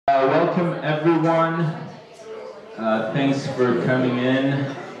welcome everyone. Thanks for coming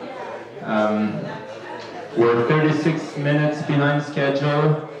in. We're 36 minutes behind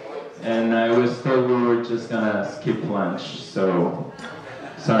schedule, and I was told we were just gonna skip lunch, so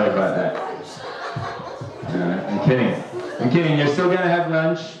sorry about that. I'm kidding. I'm kidding. You're still gonna have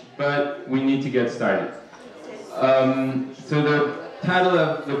lunch, but we need to get started. So the title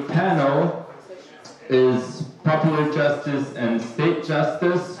of the panel is Popular Justice and State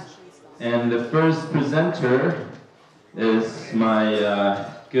Justice, and the first presenter is my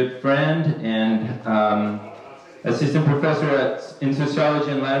good friend and assistant professor in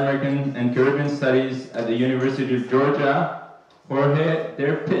sociology and Latin American and Caribbean studies at the University of Georgia, Jorge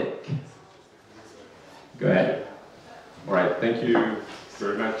Derpic. Go ahead. All right, thank you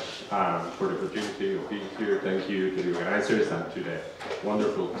very much for the opportunity of being here. Thank you to the organizers and to the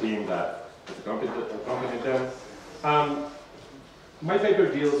wonderful team that has accompanied them. My paper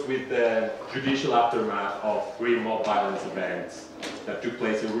deals with the judicial aftermath of three mob violence events that took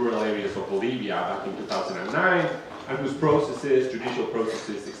place in rural areas of Bolivia back in 2009, and whose judicial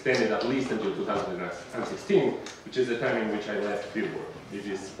processes extended at least until 2016, which is the time in which I left fieldwork. It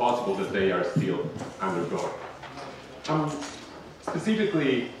is possible that they are still undergoing.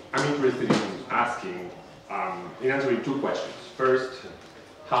 Specifically, I'm interested in answering two questions. First,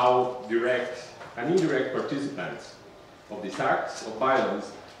 how direct and indirect participants of these acts of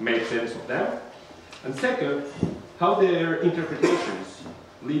violence made sense of them, and second, how their interpretations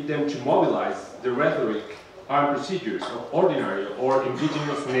lead them to mobilize the rhetoric and procedures of ordinary or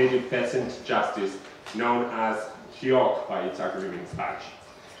indigenous native peasant justice known as HIOC by its acronym in Spanish.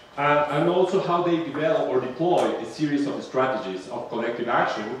 And also how they develop or deploy a series of strategies of collective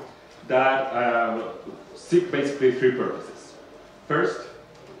action that seek basically three purposes. First,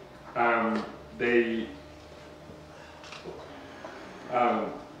 they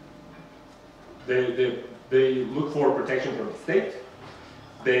look for protection from the state,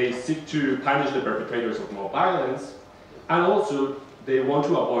 they seek to punish the perpetrators of mob violence, and also they want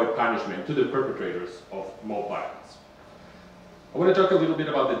to avoid punishment to the perpetrators of mob violence. I want to talk a little bit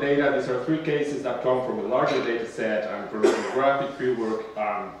about the data. These are three cases that come from a larger data set and from ethnographic fieldwork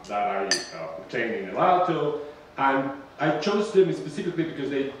that I obtained in El Alto, and I chose them specifically because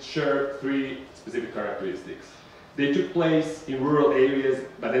they share three specific characteristics. They took place in rural areas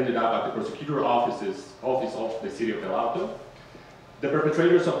but ended up at the prosecutor office of the city of El Alto. The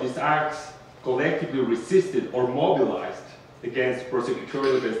perpetrators of these acts collectively resisted or mobilized against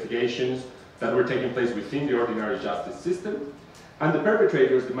prosecutorial investigations that were taking place within the ordinary justice system. And the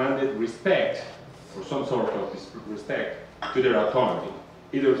perpetrators demanded respect, or some sort of respect, to their autonomy,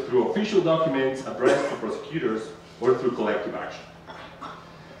 either through official documents addressed to prosecutors or through collective action.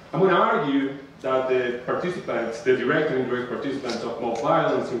 I'm going to argue that the participants, the direct and indirect participants of mob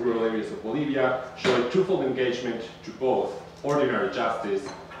violence in rural areas of Bolivia, show a twofold engagement to both ordinary justice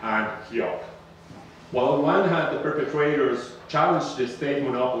and HIOC. While on one hand, the perpetrators challenged the state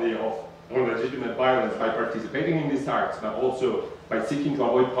monopoly of legitimate violence by participating in these acts, but also by seeking to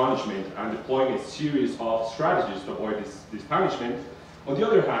avoid punishment and deploying a series of strategies to avoid this punishment. On the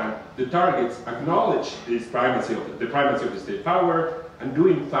other hand, the targets acknowledge the primacy of the state power and do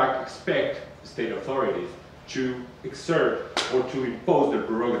in fact expect state authorities to exert or to impose their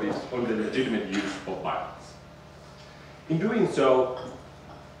prerogatives on the legitimate use of violence. In doing so,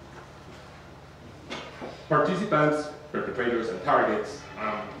 participants, perpetrators, and targets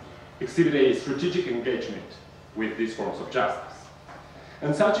exhibit a strategic engagement with these forms of justice.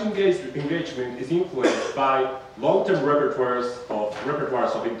 And such engagement is influenced by long-term repertoires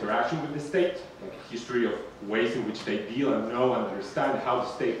of interaction with the state, like a history of ways in which they deal and know and understand how the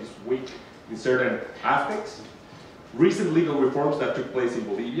state is weak in certain aspects, recent legal reforms that took place in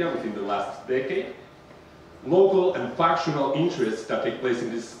Bolivia within the last decade, local and factional interests that take place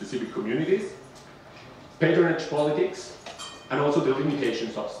in these specific communities, patronage politics, and also the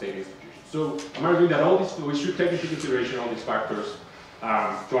limitations of state institutions. So I'm arguing that we should take into consideration all these factors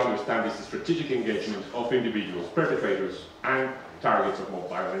to understand this strategic engagement of individuals, perpetrators, and targets of mob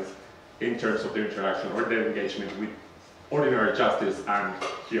violence in terms of their interaction or their engagement with ordinary justice and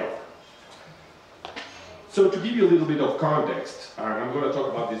HIOC. So to give you a little bit of context, I'm going to talk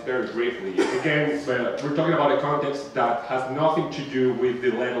about this very briefly. Again, we're talking about a context that has nothing to do with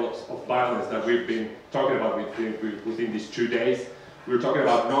the levels of violence that we've been talking about within these 2 days. We're talking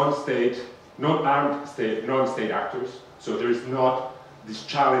about non-state, non-armed state, non-state actors. So there is not this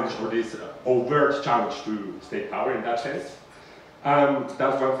challenge or this overt challenge to state power in that sense.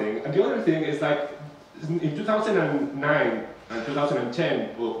 That's one thing. And the other thing is, like, in 2009 and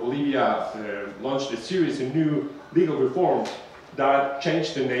 2010, Bolivia launched a series of new legal reforms that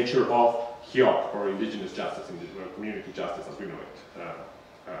changed the nature of HIOC, or indigenous justice, or community justice as we know it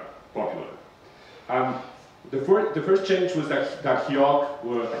popularly. The first change was that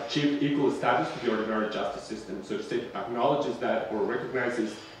HIOC achieved equal status to the ordinary justice system. So the state acknowledges that, or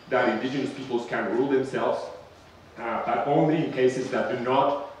recognizes that indigenous peoples can rule themselves, but only in cases that do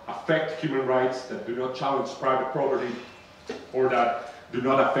not affect human rights, that do not challenge private property, or that do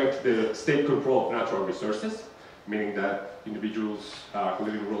not affect the state control of natural resources, meaning that individuals who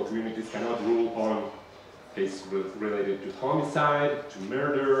live in rural communities cannot rule on cases related to homicide, to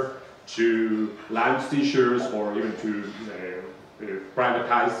murder, to land seizures, or even to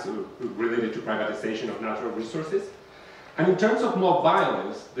related to privatization of natural resources. And in terms of mob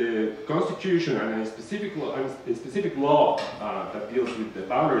violence, the Constitution and a specific law that deals with the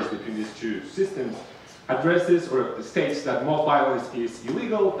boundaries between these two systems addresses or states that mob violence is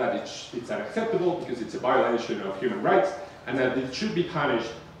illegal, that it's unacceptable because it's a violation of human rights, and that it should be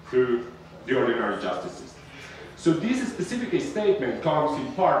punished through the ordinary justice system. So this specific statement comes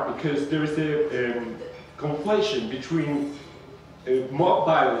in part because there is a conflation between mob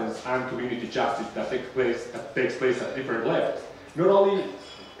violence and community justice that takes place at different levels. Not only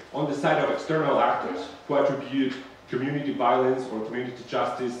on the side of external actors who attribute community violence or community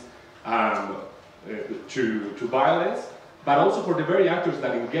justice to violence, but also for the very actors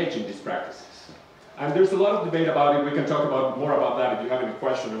that engage in these practices. And there's a lot of debate about it. We can talk more about that if you have any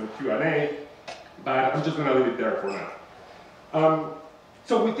questions in the Q&A, but I'm just going to leave it there for now.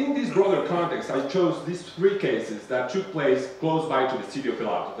 So within this broader context, I chose these three cases that took place close by to the city of El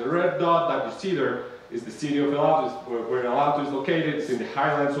Alto. The red dot that you see there is the city of El Alto, where El Alto is located. It's in the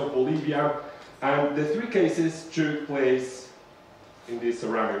highlands of Bolivia. And the three cases took place in these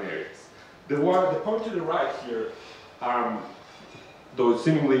surrounding areas. The point to the right here, though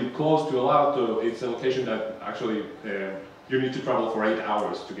seemingly close to El Alto, it's a location that actually you need to travel for 8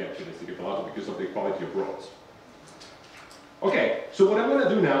 hours to get to the city of El Alto because of the quality of roads. Okay, so what I'm going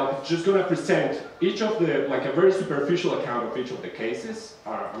to do now is just going to present each of the, like a very superficial account of each of the cases.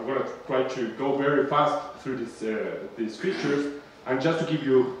 I'm going to try to go very fast through these features, and just to give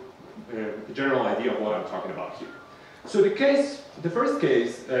you a general idea of what I'm talking about here. So the first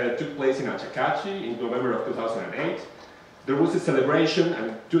case took place in Achacachi in November of 2008. There was a celebration,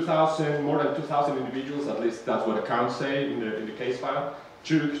 and more than 2,000 individuals, at least that's what accounts say in the case file,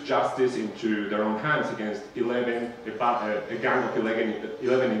 took justice into their own hands against a gang of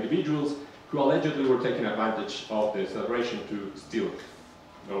 11 individuals who allegedly were taking advantage of the celebration to steal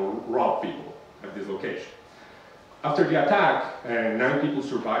or rob people at this location. After the attack, 9 people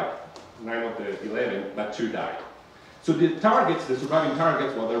survived, 9 of the 11, but 2 died. So the surviving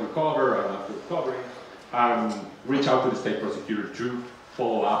targets, while they recover and after recovering, reach out to the state prosecutor to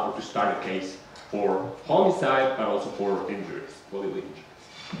follow up or to start a case for homicide, but also for injuries, bodily injuries.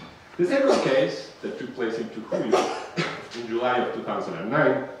 The second case that took place in Tujuy in July of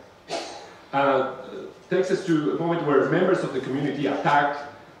 2009 takes us to a moment where members of the community attacked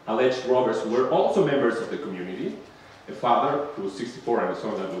alleged robbers who were also members of the community, a father who was 64 and a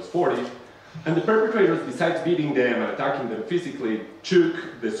son that was 40, and the perpetrators, besides beating them and attacking them physically,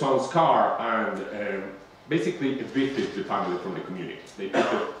 took the son's car and basically evicted the family from the community. They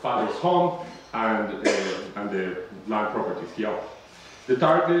took the father's home and the land properties he owned. The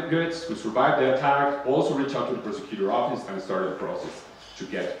targets who survived the attack also reached out to the prosecutor office and started the process to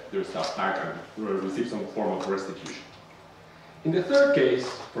get their stuff back and receive some form of restitution. In the third case,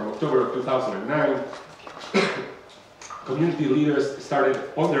 from October of 2009, community leaders started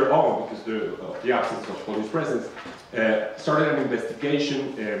on their own, because of the absence of police presence, started an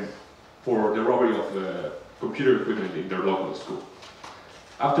investigation for the robbery of computer equipment in their local school.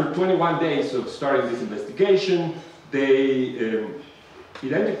 After 21 days of starting this investigation, they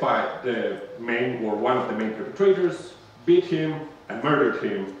identified one of the main perpetrators, beat him and murdered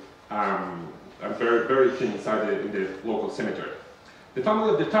him, and buried him in the local cemetery. The family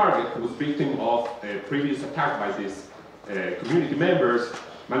of the target, who was victim of a previous attack by these community members,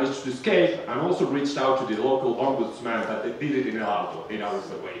 managed to escape and also reached out to the local ombudsman that they did it in El Alto, 8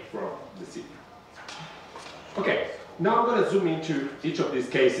 hours away from the city. Okay, now I'm going to zoom into each of these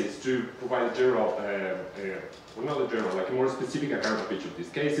cases to provide a general, well, not a general, like a more specific account of each of these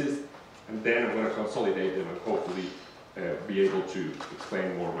cases, and then I'm going to consolidate them and hopefully be able to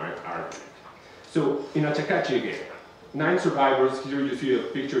explain more my argument. So, in Achacachi again, 9 survivors. Here you see a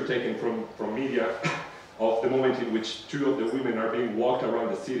picture taken from media of the moment in which 2 of the women are being walked around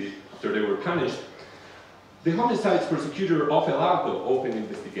the city after they were punished. The homicides prosecutor of El Alto opened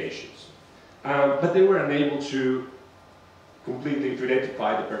investigations, but they were unable to completely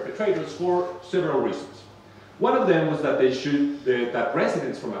identify the perpetrators for several reasons. One of them was that that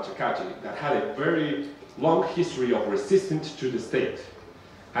residents from Achakachi that had a very long history of resistance to the state,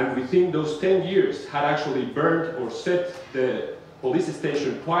 and within those 10 years had actually burned or set the police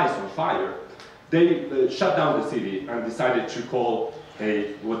station twice on fire, they shut down the city and decided to call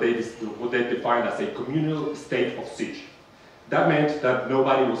what they defined as a communal state of siege. That meant that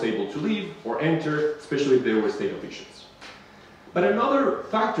nobody was able to leave or enter, especially if they were state officials. But another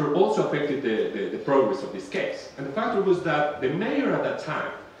factor also affected the progress of this case, and the factor was that the mayor at that time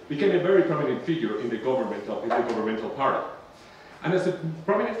became a very prominent figure in the governmental party. And as a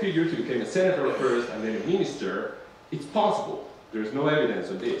prominent figure, he became a senator first and then a minister. It's possible, there's no evidence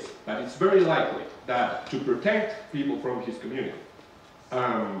on this, but it's very likely that to protect people from his community,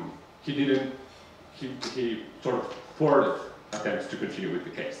 he sort of thwarted attempts to continue with the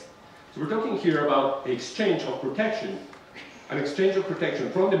case. So we're talking here about an exchange of protection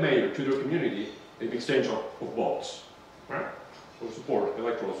from the mayor to their community in exchange of votes, right? Or support,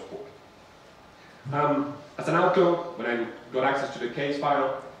 electoral support. As an outcome, when I got access to the case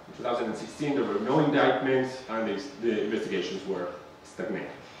file in 2016, there were no indictments and the investigations were stagnated.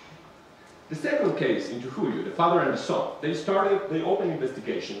 The second case in Trujillo, the father and the son, they opened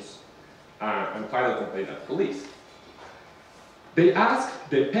investigations and filed a complaint at the police. They asked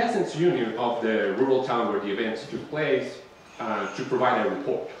the peasants' union of the rural town where the events took place to provide a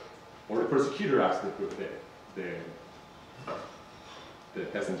report, or the prosecutor asked the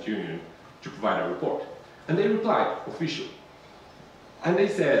peasants' union to provide a report, and they replied officially. And they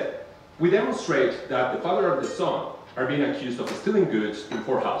said, we demonstrate that the father and the son are being accused of stealing goods in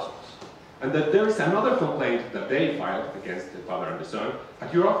 4 households, and that there is another complaint that they filed against the father and the son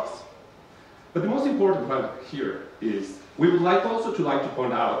at your office. But the most important point here is we would like also to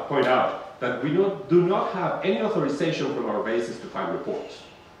point out that we do not have any authorization from our bases to file reports.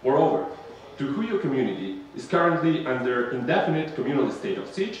 Moreover, Trujillo community is currently under indefinite communal state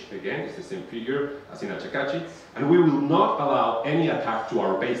of siege. Again, it's the same figure as in Achakachi, and we will not allow any attack to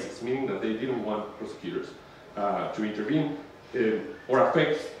our bases, meaning that they didn't want prosecutors to intervene or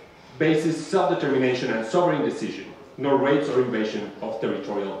affect bases' self-determination and sovereign decision, nor raids or invasion of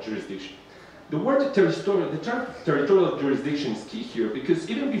territorial jurisdiction. The term territorial jurisdiction is key here because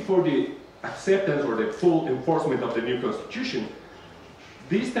even before the acceptance or the full enforcement of the new constitution,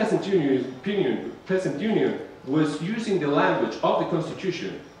 this peasant union was using the language of the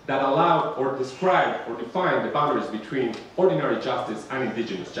constitution that allowed or described or defined the boundaries between ordinary justice and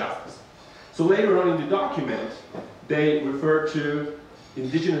indigenous justice. So later on in the document, they refer to the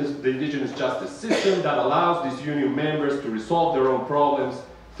indigenous justice system that allows these union members to resolve their own problems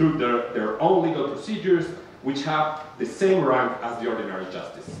through their own legal procedures, which have the same rank as the ordinary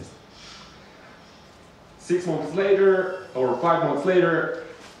justice system. 6 months later, or 5 months later,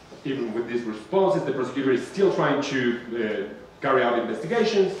 even with these responses, the prosecutor is still trying to carry out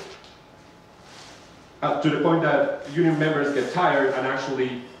investigations to the point that union members get tired and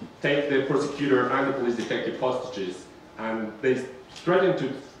actually take the prosecutor and the police detective hostages, and they threaten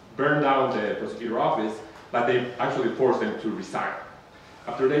to burn down the prosecutor office, but they actually force them to resign.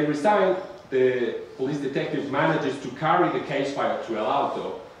 After they resign, the police detective manages to carry the case file to El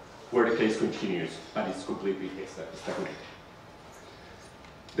Alto, where the case continues, but it's completely stagnated.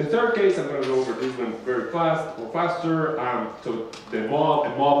 The third case, I'm going to go over this one very fast, or faster. So a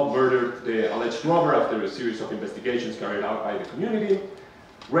mob murdered the alleged robber after a series of investigations carried out by the community.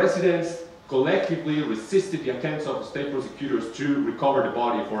 Residents collectively resisted the attempts of the state prosecutors to recover the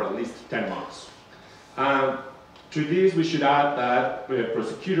body for at least 10 months. To this, we should add that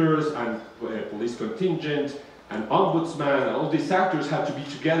prosecutors and police contingent and ombudsman and all these actors had to be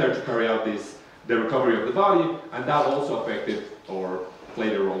together to carry out the recovery of the body, and that also affected or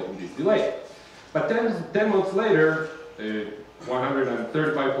played a role in this delay. But 10 months later,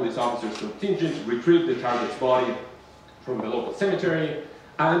 135 police officers contingent retrieved the target's body from the local cemetery,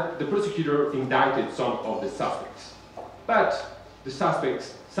 and the prosecutor indicted some of the suspects. But the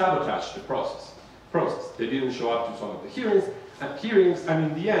suspects sabotaged the process. They didn't show up to some of the hearings, and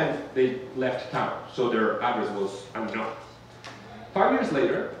in the end, they left town, so their address was unknown. 5 years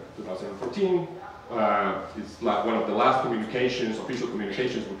later, 2014, it's one of the last official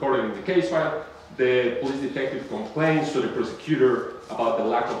communications recorded in the case file. The police detective complains to the prosecutor about the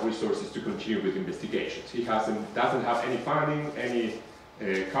lack of resources to continue with investigations. He doesn't have any funding, any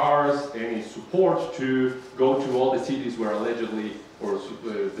cars, any support to go to all the cities where allegedly or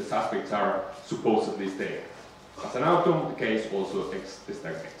the suspects are supposedly staying. As an outcome, the case also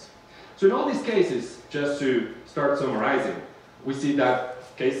stagnates. So in all these cases, just to start summarizing, we see that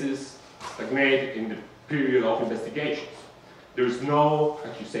cases stagnate in the period of investigations. There's no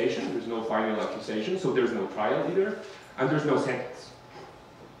accusation, there's no final accusation, so there's no trial either, and there's no sentence.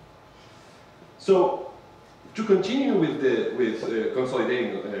 So, to continue with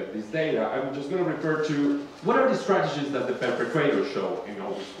consolidating this data, I'm just going to refer to what are the strategies that the perpetrators show in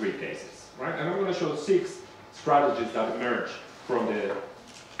all these 3 cases, right? And I'm going to show 6 strategies that emerge from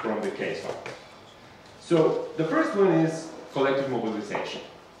the case file. So the first one is collective mobilization,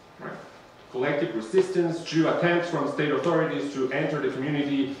 right? Collective resistance to attempts from state authorities to enter the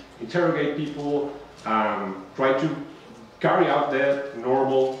community, interrogate people, try to carry out the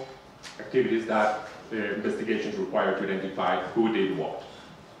normal activities that investigations require to identify who did what.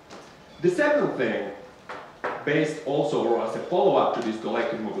 The second thing, based also or as a follow-up to this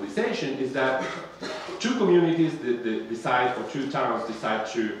collective mobilization, is that 2 communities decide, or 2 towns decide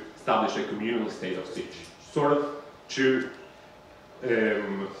to establish a communal state of siege, sort of to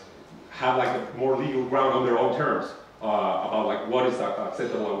have like a more legal ground on their own terms about like what is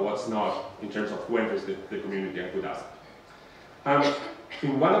acceptable and what's not in terms of who enters the community and who doesn't.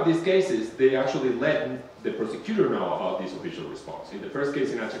 In one of these cases, they actually let the prosecutor know about this official response. In the first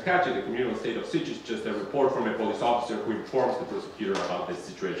case in Achakachi, the communal state of siege is just a report from a police officer who informs the prosecutor about this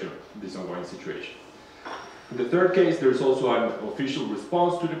situation, this ongoing situation. In the third case, there's also an official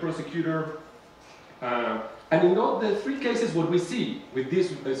response to the prosecutor. And in all the 3 cases, what we see with these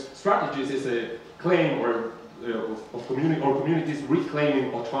strategies is a claim of communities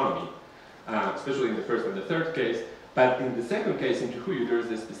reclaiming autonomy, especially in the first and the third case. But in the second case, in Tukuyu, there is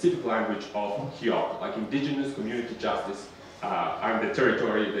the specific language of Hiok, like indigenous community justice, and the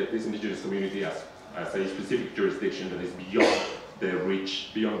territory that this indigenous community has a specific jurisdiction that is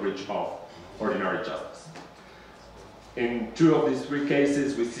beyond reach of ordinary justice. In 2 of these 3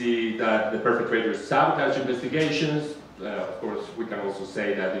 cases, we see that the perpetrators sabotage investigations. Of course, we can also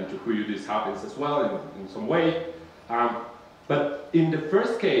say that in Tukuyu this happens as well in some way. But in the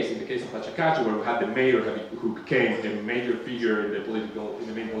first case, in the case of Achakachi, where we had the mayor who became a major figure in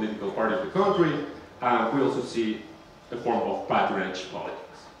the main political party of the country, we also see a form of patronage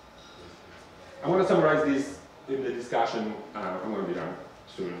politics. I want to summarize this in the discussion. I'm going to be done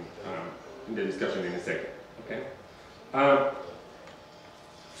soon in the discussion in a second. Okay.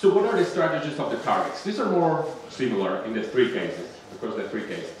 So what are the strategies of the targets? These are more similar in the 3 cases, across the 3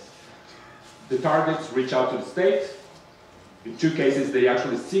 cases. The targets reach out to the state. In 2 cases, they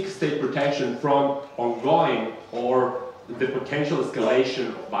actually seek state protection from ongoing or the potential escalation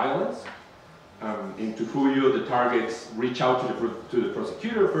of violence. In Tukuyu, the targets reach out to the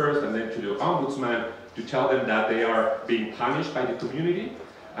prosecutor first and then to the ombudsman to tell them that they are being punished by the community.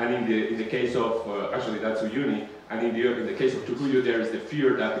 And in the case of, actually that's Uyuni, and in the case of Tukuyu, there is the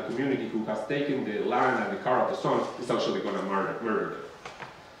fear that the community who has taken the land and the car of the son is actually going to murder them.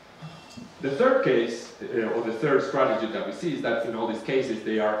 The third case, or the third strategy that we see is that in all these cases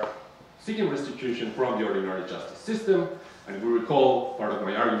they are seeking restitution from the ordinary justice system. And we recall, part of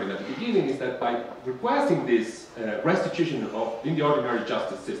my argument at the beginning is that by requesting this restitution in the ordinary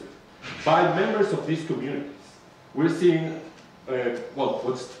justice system by members of these communities, we're seeing, well,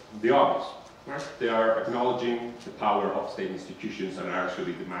 what's the obvious, right? They are acknowledging the power of state institutions and are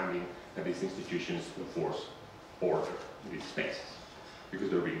actually demanding that these institutions enforce order in these spaces, because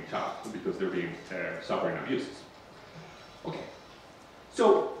they're being tough, because they're being suffering abuses. Okay,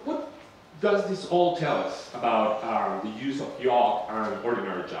 so what does this all tell us about the use of Hiok and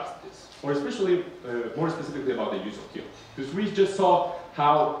ordinary justice, or especially, more specifically about the use of Hiok? Because we just saw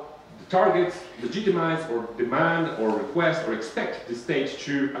how the targets legitimize or demand or request or expect the state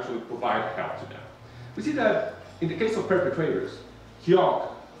to actually provide help to them. We see that in the case of perpetrators, Hiok,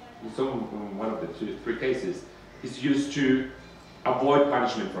 in one of the 3 cases, is used to avoid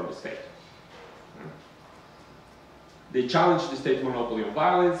punishment from the state. They challenge the state's monopoly on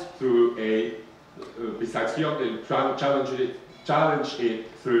violence through besides Hiok, they challenge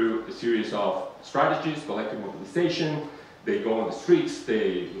it through a series of strategies, collective mobilization. They go on the streets,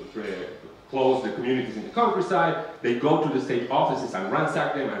 they close the communities in the countryside, they go to the state offices and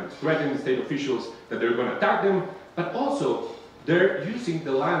ransack them and threaten the state officials that they're going to attack them, but also they're using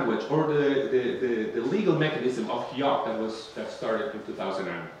the language or the legal mechanism of Hiok that started in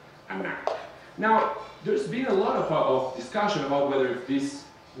 2009. Now, there's been a lot of discussion about whether this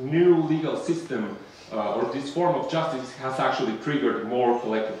new legal system or this form of justice has actually triggered more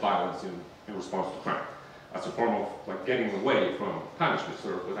collective violence in response to crime, as a form of like getting away from punishment,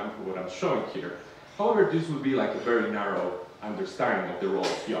 sort of what I'm showing here. However, this would be like a very narrow understanding of the role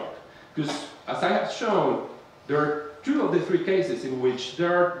of Hiok, because as I have shown, there are 2 of the 3 cases in which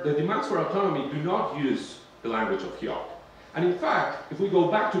the demands for autonomy do not use the language of Hiok. And in fact, if we go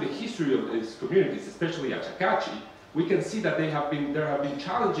back to the history of these communities, especially Achakachi, we can see that there have been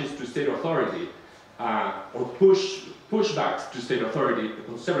challenges to state authority or pushbacks to state authority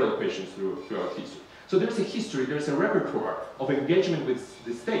on several occasions throughout history. So there's a history, there's a repertoire of engagement with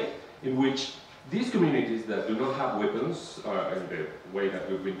the state in which these communities that do not have weapons in the way that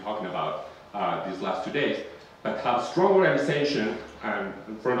we've been talking about these last 2 days, but have strong organization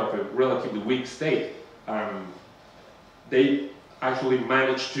in front of a relatively weak state, they actually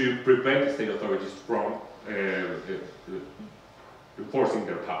manage to prevent the state authorities from enforcing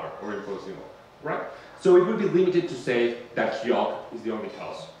their power or enforcing law, right? So it would be limited to say that HIOC is the only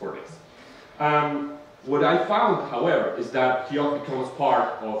cause for this. What I found, however, is that HIOC becomes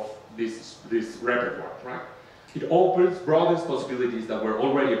part of this repertoire, right? It broadens possibilities that were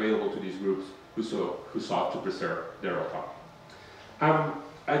already available to these groups who sought to preserve their autonomy.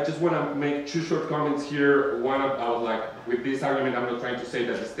 I just want to make 2 short comments here. One about, like, with this argument, I'm not trying to say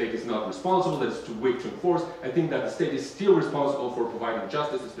that the state is not responsible, that it's too weak to enforce. I think that the state is still responsible for providing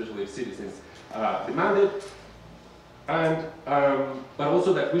justice, especially if citizens demand it. And, but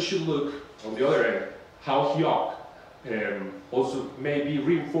also that we should look, on the other end, how HIOC also may be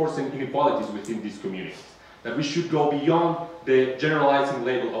reinforcing inequalities within these communities. That we should go beyond the generalizing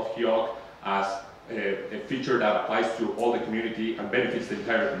label of HIOC as a feature that applies to all the community and benefits the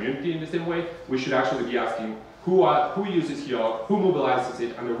entire community in the same way. We should actually be asking who uses HIOC, who mobilizes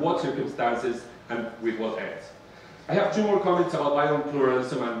it, under what circumstances, and with what ends. I have 2 more comments about violent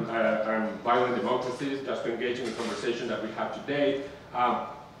pluralism and violent democracies, just to engage in the conversation that we have today.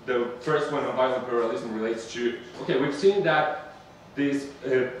 The first one on violent pluralism relates to, okay, we've seen that this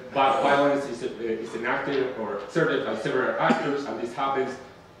violence is enacted or exerted by several actors, and this happens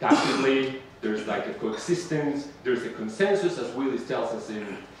tacitly. There's like a coexistence, there's a consensus, as Willis tells us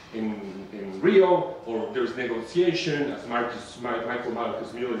in Rio, or there's negotiation, as Michael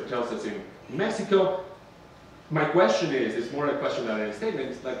Marcus Mueller tells us in Mexico. My question is, it's more a question than a statement,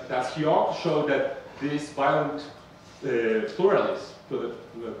 it's like, does HIOC show that this violent pluralism, the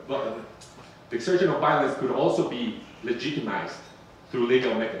exertion of violence could also be legitimized through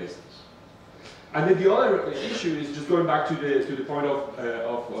legal mechanisms? And then the other issue is just going back to the point of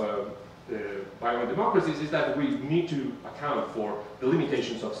violent democracies, is that we need to account for the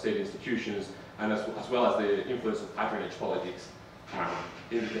limitations of state institutions and as well as the influence of patronage politics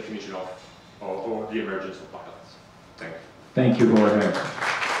in the definition of or the emergence of violence. Thank you. Thank you, Jorge.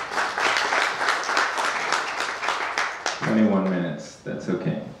 21 minutes, that's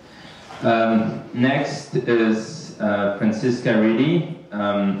okay. Next is Franziska Rueedi.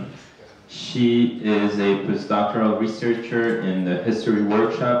 She is a postdoctoral researcher in the history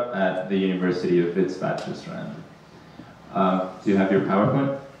workshop at the University of Witwatersrand. Do you have your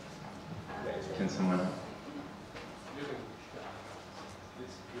PowerPoint? Can someone?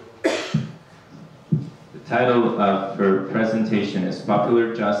 The title of her presentation is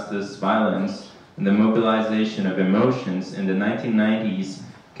Popular Justice, Violence, and the Mobilization of Emotions in the 1990s,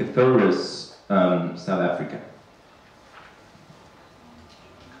 Kathorus, South Africa.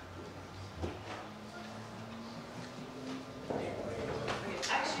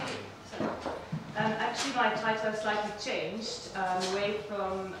 Actually, my title has slightly changed, away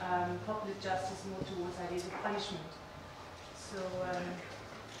from popular justice more towards ideas of punishment. So,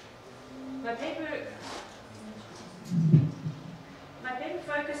 my paper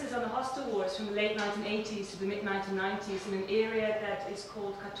focuses on the hostile wars from the late 1980s to the mid-1990s in an area that is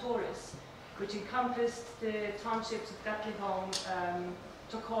called Kathorus, which encompassed the townships of Kathorus,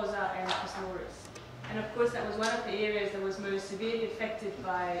 Thokoza, and Kathorus. And of course, that was one of the areas that was most severely affected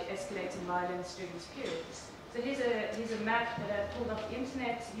by escalating violence during this period. So here's a map that I pulled off the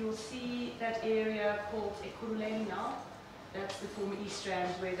internet. You'll see that area called Ekurhuleni now. That's the former East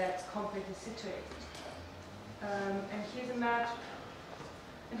Rand where that complex is situated. And here's a map.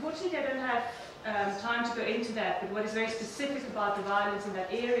 Unfortunately, I don't have time to go into that, but what is very specific about the violence in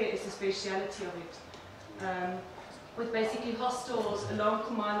that area is the spatiality of it. With basically hostiles along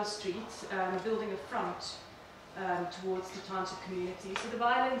Khumalo Street, building a front towards the township community. So the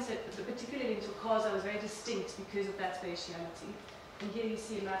violence, particularly in Thokoza, was very distinct because of that spatiality. And here you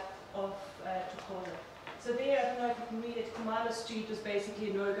see a map of Thokoza. So there, I don't know if you can read it, Khumalo Street was basically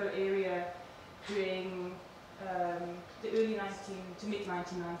a no-go area during the early to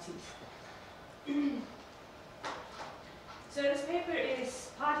mid-1990s. So this paper is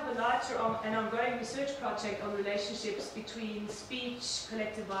part of a larger and ongoing research project on relationships between speech,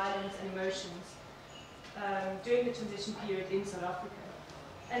 collective violence, and emotions during the transition period in South Africa.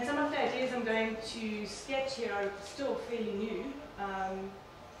 And some of the ideas I'm going to sketch here are still fairly new,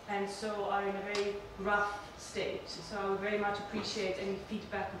 and so are in a very rough state. So I would very much appreciate any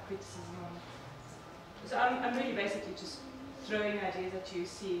feedback or criticism on it. So I'm really basically just throwing ideas at you,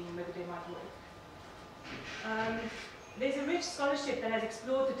 seeing whether they might work. There's a rich scholarship that has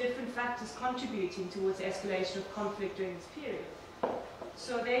explored the different factors contributing towards the escalation of conflict during this period.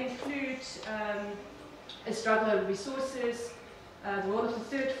 So they include a struggle over resources, the role of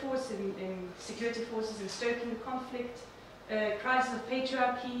the third force in security forces in stoking the conflict, crisis of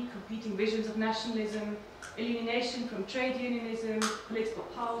patriarchy, competing visions of nationalism, alienation from trade unionism, political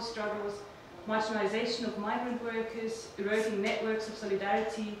power struggles, marginalization of migrant workers, eroding networks of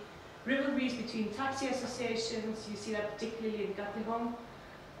solidarity, rivalries between taxi associations, you see that particularly in Kathorus,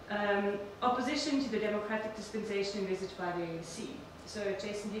 opposition to the democratic dispensation envisaged by the ANC. So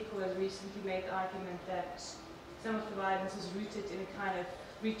Jason Hickel has recently made the argument that some of the violence is rooted in a kind of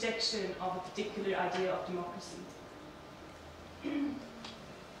rejection of a particular idea of democracy.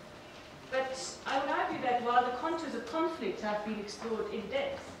 But I would argue that while the contours of conflict have been explored in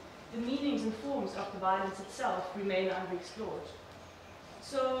depth, the meanings and forms of the violence itself remain underexplored.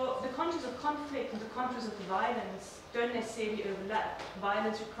 So the contours of conflict and the contours of the violence don't necessarily overlap.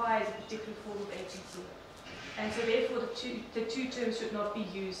 Violence requires a particular form of agency. And so therefore the two terms should not be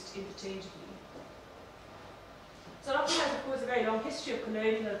used interchangeably. South Africa has of course a very long history of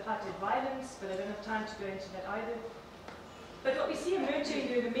colonial and apartheid violence, but I don't have time to go into that either. But what we see emerging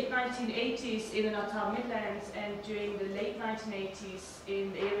during the mid-1980s in the Natal Midlands and during the late 1980s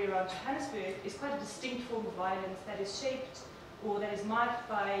in the area around Johannesburg is quite a distinct form of violence that is shaped or that is marked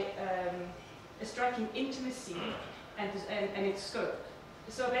by a striking intimacy and its scope.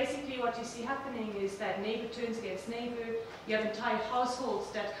 So basically what you see happening is that neighbor turns against neighbor, you have entire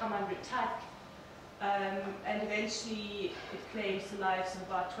households that come under attack, and eventually it claims the lives of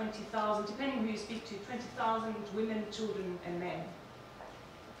about 20,000, depending on who you speak to, 20,000 women, children and men.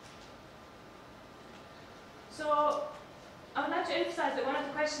 So I would like to emphasize that one of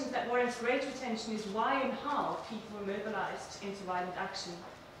the questions that warrants great attention is why and how people were mobilized into violent action.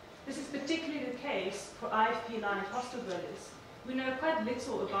 This is particularly the case for IFP-aligned hostel dwellers. We know quite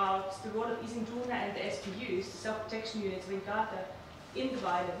little about the role of Izinduna and the SPUs, the self-protection units of Inkatha, in the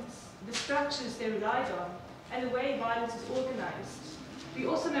violence, the structures they relied on, and the way violence is organized. We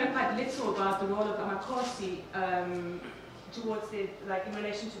also know quite little about the role of Amakosi towards in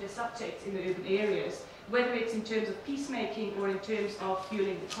relation to their subjects in the urban areas, whether it's in terms of peacemaking or in terms of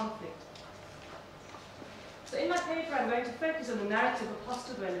fueling the conflict. So in my paper, I'm going to focus on the narrative of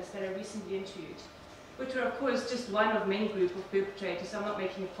hostel dwellers that I recently interviewed, which were, of course, just one of many groups of perpetrators. So I'm not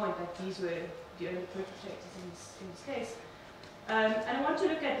making a point that these were the only perpetrators in this case. And I want to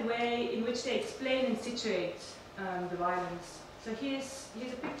look at the way in which they explain and situate the violence. So here's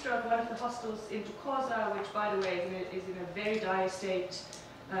a picture of one of the hostels in Tukoza, which, by the way, is in a very dire state.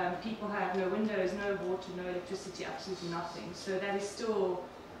 People have no windows, no water, no electricity, absolutely nothing. So that is still,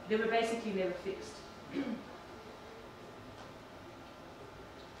 they were basically never fixed.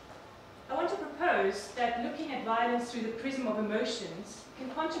 I want to propose that looking at violence through the prism of emotions can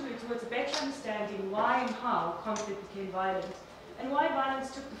contribute towards a better understanding why and how conflict became violent, and why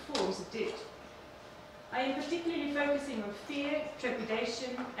violence took the forms it did. I am particularly focusing on fear,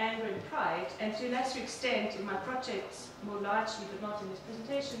 trepidation, anger and pride, and to a lesser extent in my projects, more largely but not in this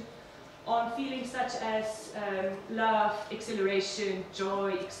presentation, on feelings such as love, exhilaration,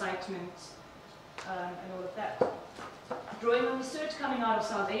 joy, excitement, and all of that. Drawing on research coming out of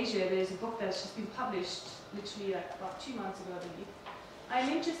South Asia, there's a book that's just been published literally about 2 months ago, I believe. I'm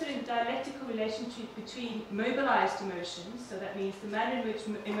interested in the dialectical relationship between mobilized emotions, so that means the manner in which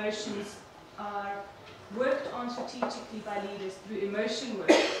emotions are worked on strategically by leaders through emotion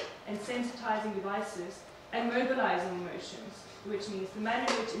work and sensitizing devices, and mobilizing emotions, which means the manner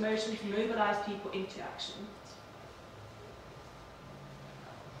in which emotions mobilize people into action.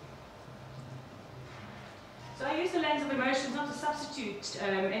 So I use the lens of emotions not to substitute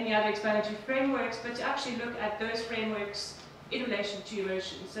any other explanatory frameworks, but to actually look at those frameworks in relation to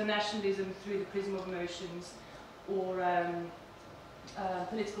emotions. So nationalism through the prism of emotions, or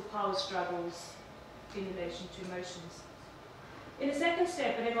political power struggles in relation to emotions. In a second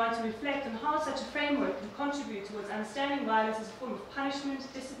step, I then want to reflect on how such a framework can contribute towards understanding violence as a form of punishment,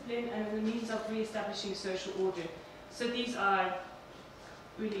 discipline, and as a means of re-establishing social order. So these are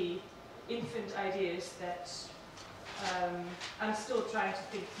really infant ideas that I'm still trying to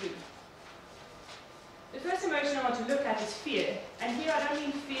think through. The first emotion I want to look at is fear. And here I don't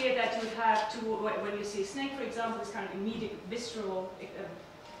mean fear that you would have to, when you see a snake, for example, this kind of immediate, visceral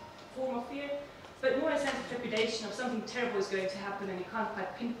form of fear, but more a sense of trepidation of something terrible is going to happen and you can't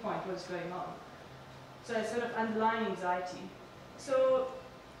quite pinpoint what's going on. So a sort of underlying anxiety. So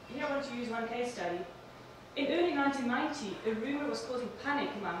here I want to use one case study. In early 1990, a rumor was causing panic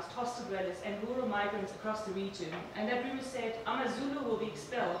amongst hostel dwellers and rural migrants across the region, and that rumor said AmaZulu will be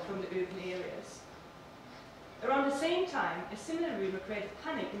expelled from the urban areas. Around the same time, a similar rumor created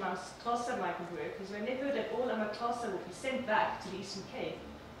panic amongst Xhosa migrant workers when they heard that all AmaXhosa would be sent back to the Eastern Cape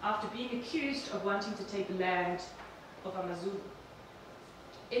after being accused of wanting to take the land of AmaZulu.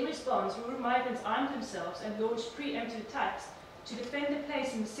 In response, rural migrants armed themselves and launched preemptive attacks to defend their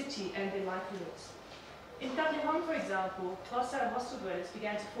place in the city and their livelihoods. In Kathorus, for example, Xhosa and hostel dwellers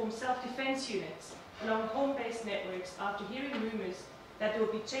began to form self-defense units along home-based networks after hearing rumors that they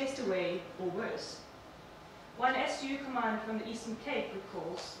would be chased away or worse. One SU commander from the Eastern Cape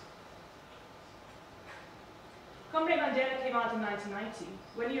recalls, Comrade Mandela came out in 1990.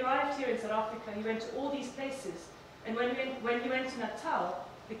 When he arrived here in South Africa, he went to all these places, and when he went to Natal,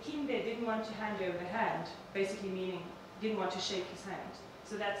 the king there didn't want to hand over the hand, basically meaning didn't want to shake his hand.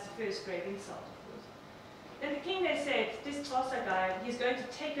 So that's the first grave insult, of course. Then the king there said, this Xhosa guy, he's going to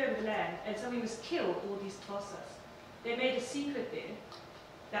take over the land, and so we must kill all these Xhosas. They made a secret there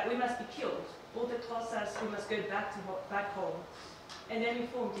that we must be killed. All the Xhosas, we must go back home. And then we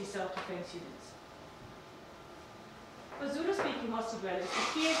formed these self-defense units. For Zulu-speaking hostel dwellers, the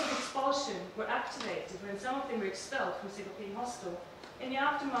fears of expulsion were activated when some of them were expelled from Sebokeng Hostel in the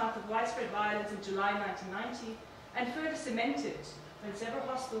aftermath of widespread violence in July 1990, and further cemented when several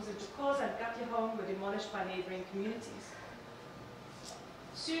hostels in Tukoza and Kathorus were demolished by neighbouring communities.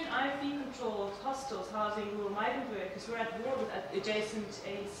 Soon, IFP-controlled hostels housing rural migrant workers were at war with adjacent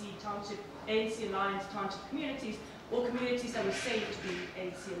ANC Alliance township communities, or communities that were said to be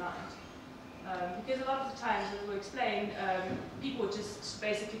ANC aligned. Because a lot of the times, as we explained, people were just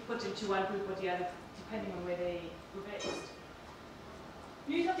basically put into one group or the other, depending on where they were based.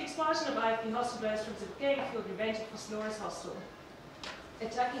 News of the expulsion of IFP hostel dwellers from Sebokeng fueled revenge for Snora's hostel.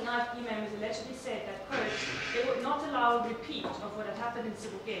 Attacking IFP members allegedly said that, quote, they would not allow a repeat of what had happened in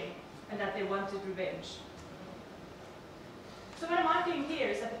Sebokeng, and that they wanted revenge. So what I'm arguing here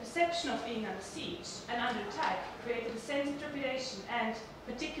is that the perception of being under siege and under attack created a sense of trepidation and,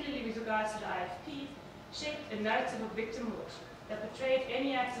 particularly with regards to the IFP, shaped a narrative of victimhood that portrayed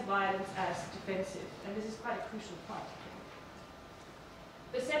any acts of violence as defensive, and this is quite a crucial point.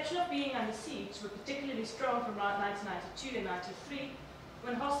 Perception of being under siege were particularly strong from around 1992 and 1993,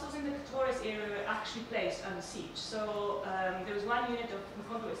 when hostels in the Kathorus area were actually placed under siege. So there was one unit of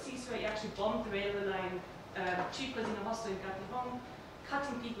Mkhonto Asisi where he actually bombed the railway line, troopers in a hostel in Kathorus,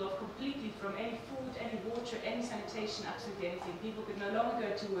 cutting people off completely from any food, any water, any sanitation, absolutely anything. People could no longer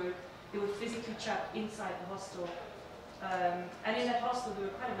go to work. They were physically trapped inside the hostel. And in that hostel, there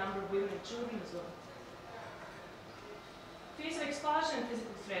were quite a number of women and children as well. Fears of expulsion and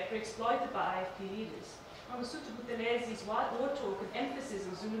physical threat were exploited by IFP leaders. Mangosuthu Buthelez's war talk and emphasis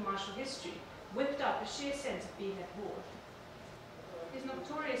on Zulu martial history whipped up a sheer sense of being at war. His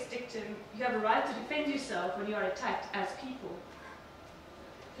notorious dictum, you have a right to defend yourself when you are attacked as people,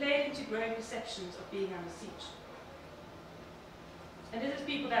 played into growing perceptions of being under siege. And this is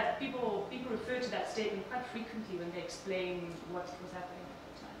people refer to that statement quite frequently when they explain what was happening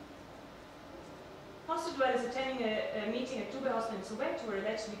at the time. Hostel dwellers attending a meeting at Tube Hostel in Soweto were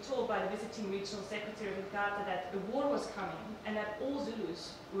allegedly told by the visiting regional secretary of Inkatha that a war was coming and that all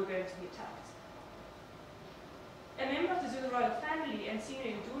Zulus were going to be attacked. A member of the Zulu royal family, and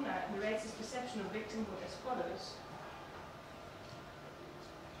senior Induna, narrates his perception of victimhood as follows.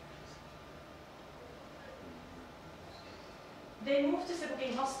 They moved to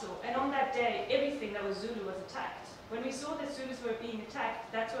Sebokeng Hostel, and on that day, everything that was Zulu was attacked. When we saw that Zulus were being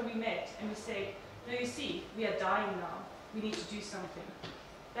attacked, that's when we met, and we said, no, you see, we are dying now. We need to do something.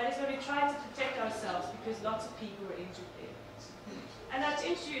 That is when we tried to protect ourselves, because lots of people were injured there. And that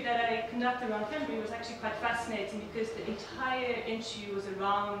interview that I conducted around February was actually quite fascinating, because the entire interview was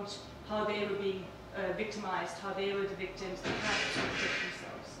around how they were being victimized, how they were the victims, and how to protect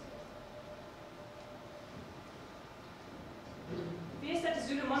themselves. Fears that the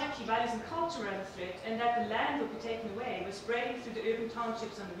Zulu monarchy, values and culture were under threat, and that the land would be taken away, were spreading through the urban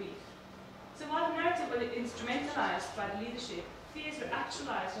townships on the reef. So while the narrative was instrumentalized by the leadership, fears were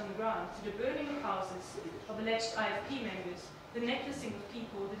actualized on the ground through the burning of houses of alleged IFP members, the necklacing of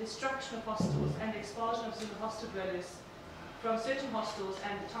people, the destruction of hostels, and the expulsion of Zulu hostel dwellers from certain hostels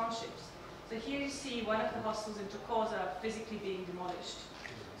and the townships. So here you see one of the hostels in Tukoza physically being demolished.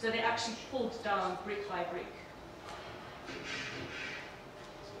 So they actually pulled down brick by brick.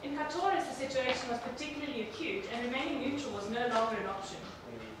 In Kathorus, the situation was particularly acute, and remaining neutral was no longer an option.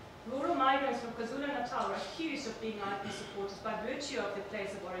 Rural migrants from KwaZulu-Natal were accused of being IFP supporters by virtue of their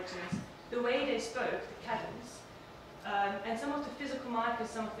place of origins, the way they spoke, the cadence. And some of the physical markers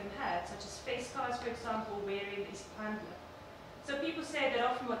some of them had, such as face scars, for example, wearing this pandla. So people say that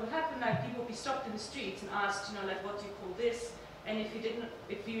often what would happen, like people would be stopped in the streets and asked, you know, like, what do you call this? And if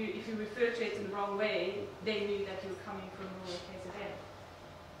you refer to it in the wrong way, they knew that you were coming from rural KZN.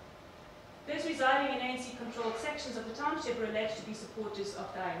 Those residing in ANC-controlled sections of the township were alleged to be supporters of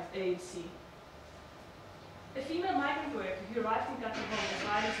the ANC. A female migrant worker who arrived in Kathorus as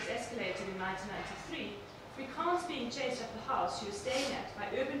violence was escalated in 1993 recounts being chased out of the house she was staying at by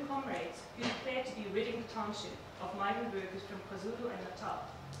urban comrades who declared to be ridding the township of migrant workers from KwaZulu and Natal.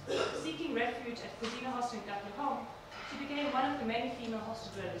 Seeking refuge at Kozina Hostel in Kathorus, she became one of the many female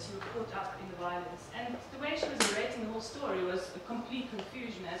hostel dwellers who were caught up in the violence. And the way she was narrating the whole story was a complete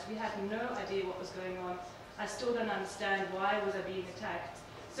confusion, as we had no idea what was going on. I still don't understand why was I being attacked.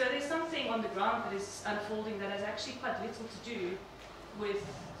 So there's something on the ground that is unfolding that has actually quite little to do with,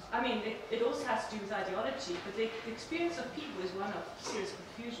 I mean, it also has to do with ideology, but the experience of people is one of serious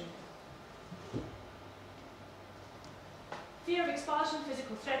confusion. Fear of expulsion,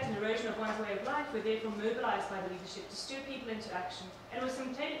 physical threat, and erosion of one's way of life were therefore mobilized by the leadership to stir people into action, and was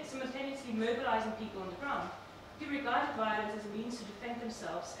simultaneously mobilizing people on the ground, who regarded violence as a means to defend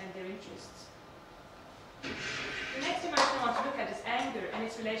themselves and their interests. The next emotion I want to look at is anger and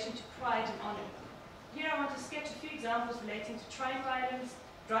its relation to pride and honor. Here I want to sketch a few examples relating to train violence,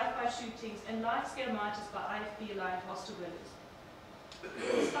 drive-by shootings, and large-scale marches by IFB-aligned hostel dwellers.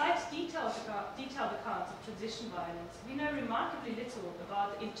 Despite detailed accounts of transition violence, we know remarkably little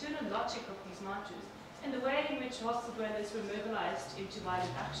about the internal logic of these marches and the way in which hostel dwellers were mobilized into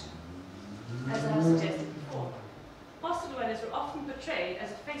violent action. As I have suggested before, hostel dwellers were often portrayed as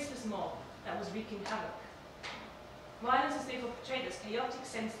a faceless mob that was wreaking havoc. Violence is therefore portrayed as chaotic,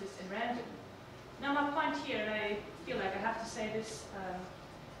 senseless, and random. Now my point here, and I feel like I have to say this,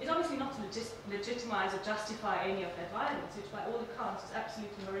 is obviously not to legitimize or justify any of that violence, which by all accounts is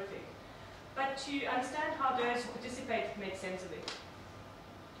absolutely horrific, but to understand how those who participated made sense of it.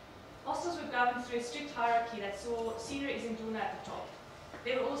 Hostels were governed through a strict hierarchy that saw senior Izinduna at the top.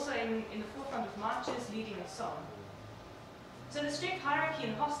 They were also in the forefront of marches, leading a song. So the strict hierarchy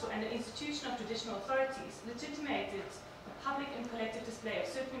in the hostel and the institution of traditional authorities legitimated a public and collective display of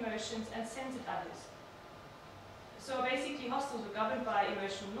certain emotions and censored others. So basically, hostels were governed by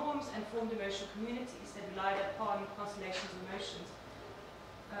emotional norms and formed emotional communities that relied upon constellations of emotions.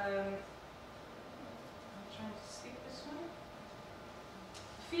 I'm trying to skip this one.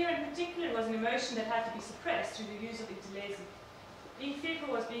 Fear in particular was an emotion that had to be suppressed through the use of intelesi. Being fearful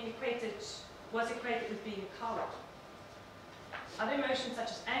was equated with being a coward. Other emotions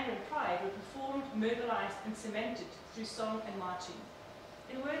such as anger and pride were performed, mobilized, and cemented through song and marching.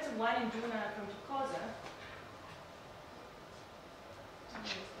 In words of one Induna from Tukoza,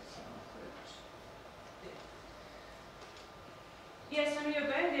 yes, when we are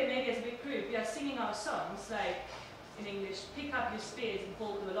going there, maybe as a big group, we are singing our songs, like in English, pick up your spears and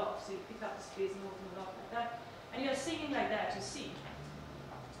hold them aloft. So you pick up the spears and hold them aloft like that. And you are singing like that, you see.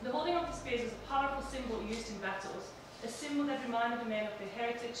 The holding of the spears is a powerful symbol used in battles, a symbol that reminded the men of their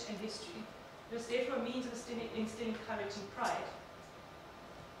heritage and history. It was therefore a means of instilling courage and pride.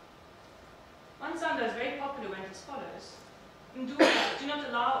 One song that was very popular went as follows. Nduna, do not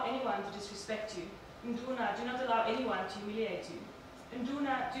allow anyone to disrespect you. Nduna, do not allow anyone to humiliate you.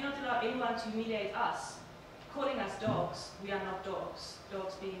 Nduna, do not allow anyone to humiliate us. Calling us dogs, we are not dogs.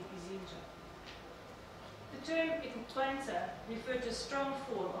 Dogs being Izinja. The term Itmtwanza referred to a strong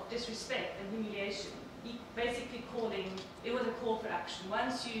form of disrespect and humiliation. Basically it was a call for action.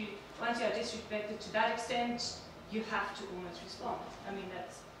 Once you are disrespected to that extent, you have to almost respond. I mean, that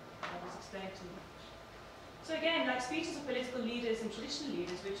was explained to me. So again, like speeches of political leaders and traditional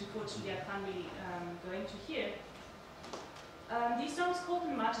leaders, which unfortunately I can't really go into here, these songs called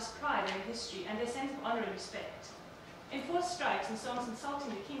them marches pride and history and their sense of honor and respect. Enforced strikes and songs insulting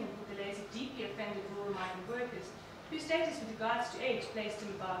the king and Buthelezi deeply offended rural migrant workers, whose status with regards to age placed them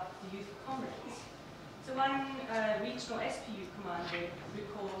above the youth of comrades. So one regional SPU commander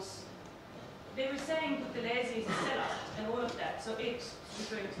recalls, they were saying Buthelezi is a sellout and all of that, so it,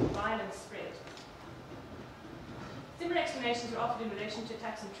 referring to violence spread. Similar explanations were offered in relation to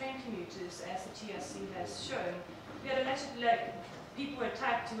attacks on train commuters, as the TRC has shown. We had allegedly, people were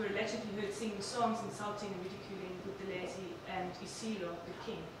attacked who were allegedly heard singing songs insulting and ridiculing Buthelezi and Isilo, the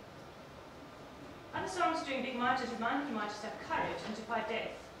king. Other songs during big marches reminded the marchers to have courage and to fight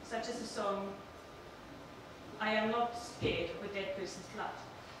death, such as the song, I am not scared of a dead person's blood.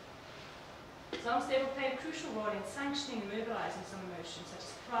 Songs therefore play a crucial role in sanctioning and mobilizing some emotions, such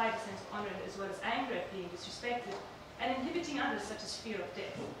as pride, a sense of honor, as well as anger at being disrespected, and inhibiting others, such as fear of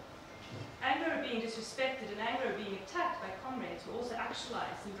death. Anger of being disrespected and anger of being attacked by comrades were also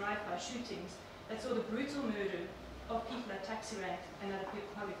actualized in drive-by shootings that saw the brutal murder of people at taxi rank and other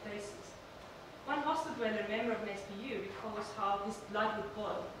public places. One hostel dweller, member of an SPU, recalls how his blood would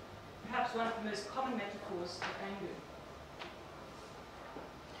boil, perhaps one of the most common metaphors of anger.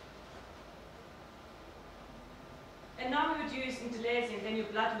 And now we would use Intelesi, and then your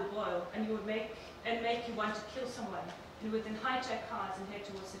blood will boil, and you would make you want to kill someone, and you would then hijack cars and head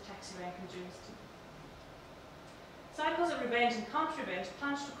towards the taxi rank in Germiston. Cycles of revenge and counter-revenge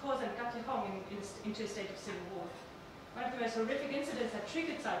plunged Xhosa and Kathorus into a state of civil war. One of the most horrific incidents that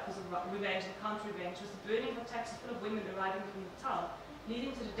triggered cycles of revenge and counter-revenge was the burning of a taxi full of women arriving from Natal,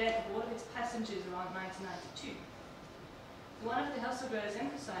 leading to the death of all of its passengers around 1992. One of the hostel dwellers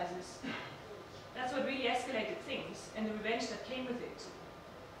emphasizes that's what really escalated things, and the revenge that came with it.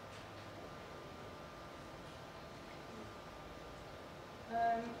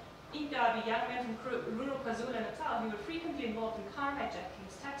 Ingabi, young men from rural KwaZulu-Natal who were frequently involved in car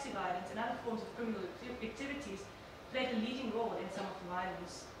hijackings, taxi violence, and other forms of criminal activities, played a leading role in some of the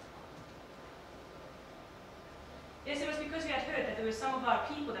violence. Yes, it was because we had heard that there were some of our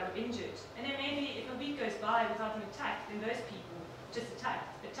people that were injured, and then maybe if a week goes by without an attack, then those people just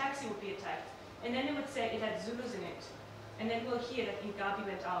attacked. The taxi would be attacked, and then they would say it had Zulus in it, and then we'll hear that Ingabi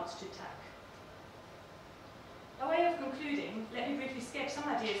went out to attack. A way of concluding, let me briefly sketch some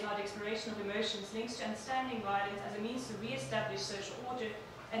ideas how the exploration of emotions links to understanding violence as a means to re-establish social order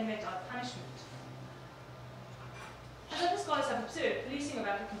and met out punishment. As other scholars have observed, policing of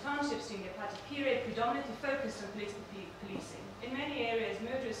African townships during the apartheid period predominantly focused on political policing. In many areas,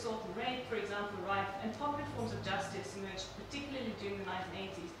 murder, assault, and rape, for example, were rife, and popular forms of justice emerged, particularly during the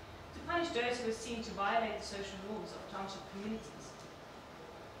 1980s, to punish those who were seen to violate the social norms of township communities.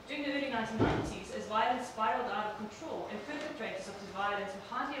 During the early 1990s, as violence spiraled out of control and perpetrators of this violence were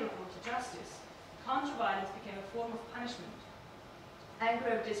hardly ever brought to justice, counter-violence became a form of punishment. Anger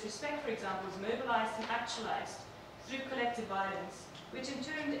over disrespect, for example, was mobilized and actualized through collective violence, which in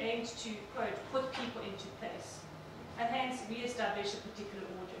turn aimed to, quote, put people into place, and hence re-establish a particular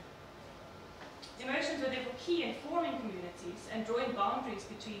order. Emotions were therefore key in forming communities and drawing boundaries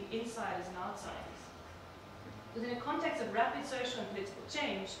between insiders and outsiders. Within a context of rapid social and political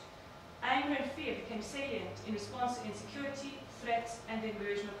change, anger and fear became salient in response to insecurity, threats, and the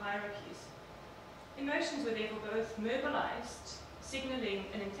inversion of hierarchies. Emotions were therefore both mobilized, signaling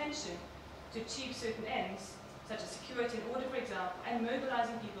an intention to achieve certain ends, such as security and order, for example, and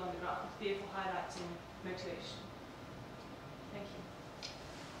mobilizing people on the ground, therefore highlighting motivation. Thank you.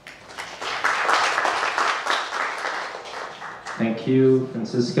 Thank you,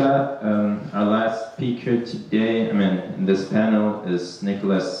 Franziska. Our last speaker today, in this panel, is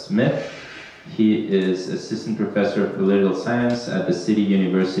Nicholas Smith. He is Assistant Professor of Political Science at the City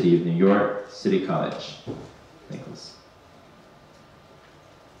University of New York, City College. Nicholas.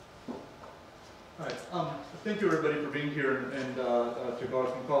 All right. Thank you, everybody, for being here, and to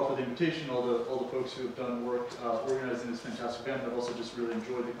Garth and Carl for the invitation, all the folks who have done work organizing this fantastic event. I've also just really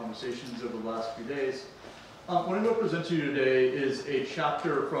enjoyed the conversations over the last few days. What I'm going to present to you today is a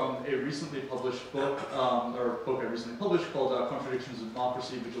chapter from a recently published book, or a book I recently published called Contradictions of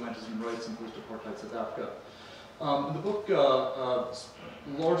Democracy, Vigilantism and Rights in Post-Apartheid South Africa. The book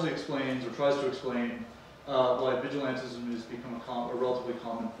largely explains, or tries to explain, why vigilantism has become a relatively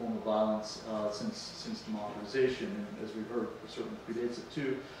common form of violence since democratization, and as we've heard, it certainly predates it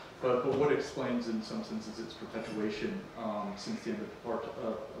too. But what explains, in some senses, its perpetuation since the end of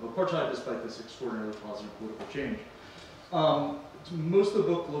apartheid, despite this extraordinarily positive political change. Most of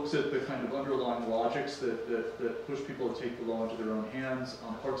the book looks at the kind of underlying logics that push people to take the law into their own hands.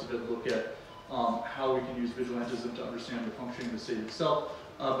 Parts of it look at how we can use vigilantism to understand the functioning of the state itself.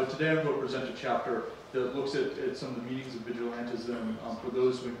 But today I'm going to present a chapter that looks at some of the meanings of vigilantism for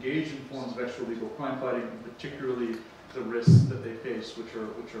those who engage in forms of extra-legal crime fighting, and particularly the risks that they face, which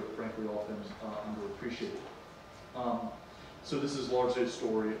are frankly often underappreciated. So this is largely a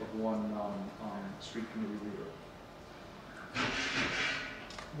story of one street committee leader.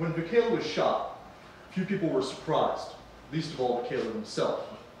 When Bukele was shot, few people were surprised, least of all Bukele himself.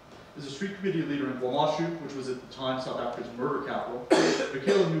 As a street committee leader in Kwamashu, which was at the time South Africa's murder capital,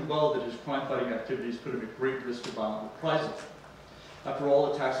 Bukele knew well that his crime-fighting activities put him at great risk of violent reprisal. After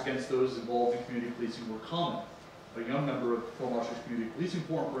all, attacks against those involved in community policing were common. A young member of Kwamashu's community policing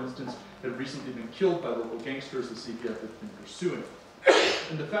forum, for instance, had recently been killed by local gangsters the CPF had been pursuing.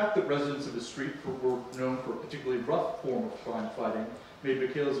 And the fact that residents of the street were known for a particularly rough form of crime fighting made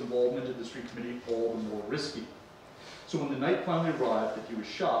Bukele's involvement in the street committee all the more risky. So when the night finally arrived that he was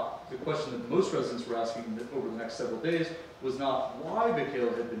shot, the question that most residents were asking over the next several days was not why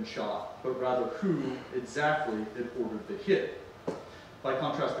Vigilantism had been shot, but rather who exactly had ordered the hit. By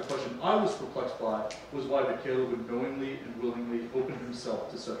contrast, the question I was perplexed by was why Vigilantism would knowingly and willingly open himself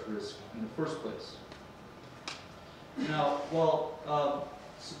to such risk in the first place. Now, while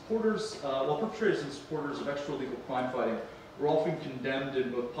perpetrators and supporters of extralegal crime fighting were often condemned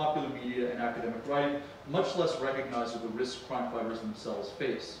in both popular media and academic writing, much less recognized are the risks crime fighters themselves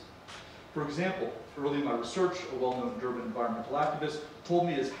face. For example, early in my research, a well-known Durban environmental activist told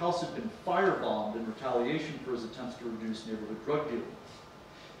me his house had been firebombed in retaliation for his attempts to reduce neighborhood drug dealing.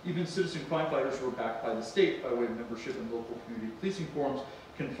 Even citizen crime fighters who are backed by the state by way of membership in local community policing forums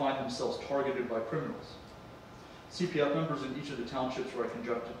can find themselves targeted by criminals. CPF members in each of the townships where I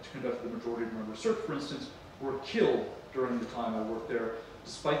conducted the majority of my research, for instance, were killed during the time I worked there,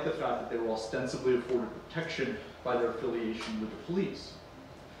 despite the fact that they were ostensibly afforded protection by their affiliation with the police.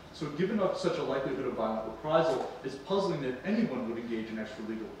 So given such a likelihood of violent reprisal, it's puzzling that anyone would engage in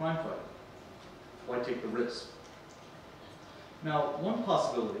extralegal crime fighting. Why take the risk? Now, one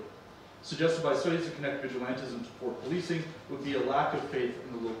possibility, suggested by studies that connect vigilantism to poor policing, would be a lack of faith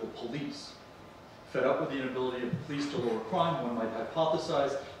in the local police. Fed up with the inability of police to lower crime, one might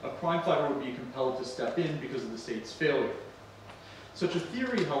hypothesize a crime fighter would be compelled to step in because of the state's failure. Such a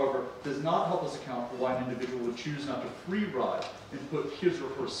theory, however, does not help us account for why an individual would choose not to free ride and put his or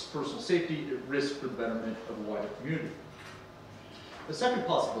her personal safety at risk for the betterment of a wider community. A second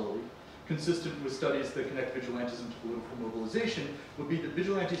possibility, consistent with studies that connect vigilantism to political mobilization, would be that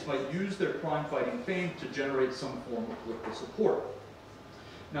vigilantes might use their crime-fighting fame to generate some form of political support.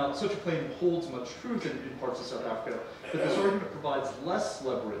 Now, such a claim holds much truth in parts of South Africa, but this argument provides less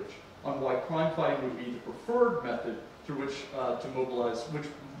leverage on why crime fighting would be the preferred method through which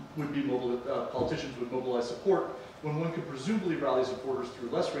politicians would mobilize support, when one could presumably rally supporters through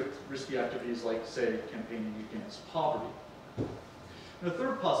less risky activities like, say, campaigning against poverty. And a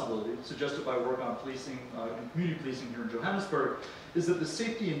third possibility, suggested by work on policing and community policing here in Johannesburg, is that the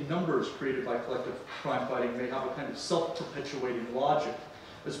safety in numbers created by collective crime fighting may have a kind of self-perpetuating logic,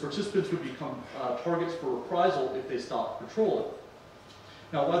 as participants would become targets for reprisal if they stopped patrolling.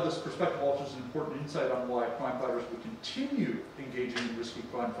 Now, while this perspective offers an important insight on why crime fighters would continue engaging in risky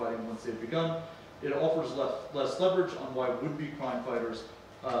crime fighting once they've begun, it offers less leverage on why would-be crime fighters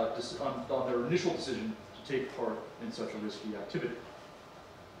on their initial decision to take part in such a risky activity.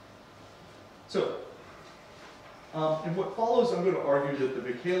 So, in what follows, I'm going to argue that the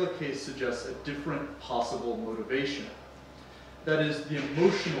Vigilantism case suggests a different possible motivation. That is, the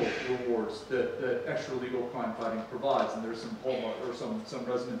emotional rewards that extralegal crime fighting provides, and there's some hallmark or some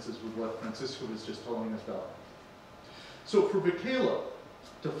resonances with what Franziska was just telling us about. So for Vigilantism,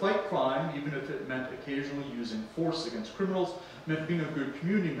 to fight crime, even if it meant occasionally using force against criminals, meant being a good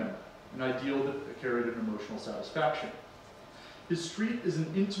community member, an ideal that carried an emotional satisfaction. His street is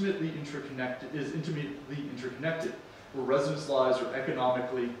intimately interconnected, where residents' lives are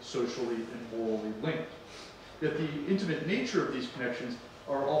economically, socially, and morally linked. Yet the intimate nature of these connections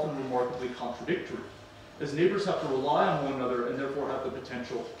are often remarkably contradictory, as neighbors have to rely on one another and therefore have the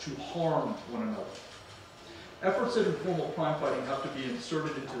potential to harm one another. Efforts at informal crime fighting have to be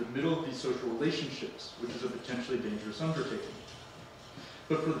inserted into the middle of these social relationships, which is a potentially dangerous undertaking.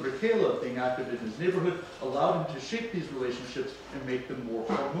 But for the Vigilantism, being active in his neighborhood allowed him to shape these relationships and make them more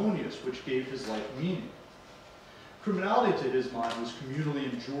harmonious, which gave his life meaning. Criminality, to his mind, was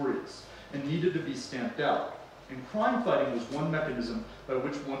communally injurious and needed to be stamped out. And crime fighting was one mechanism by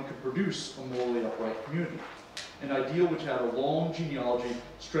which one could produce a morally upright community, an ideal which had a long genealogy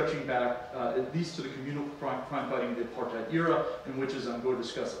stretching back at least to the communal crime fighting of the apartheid era, and which, as I'm going to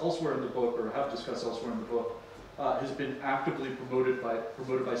discuss elsewhere in the book, or have discussed elsewhere in the book, has been actively promoted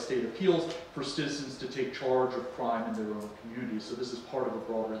by state appeals for citizens to take charge of crime in their own communities. So this is part of a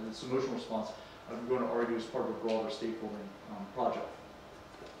broader, and this emotional response, I'm going to argue, is part of a broader stakeholding project.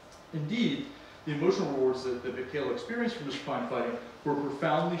 Indeed, the emotional rewards that Vigilantism experienced from his crime fighting were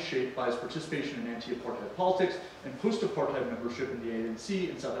profoundly shaped by his participation in anti-apartheid politics and post-apartheid membership in the ANC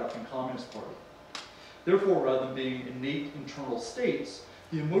and South African Communist Party. Therefore, rather than being innate internal states,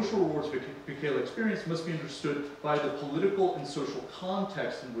 the emotional rewards Vigilantism experienced must be understood by the political and social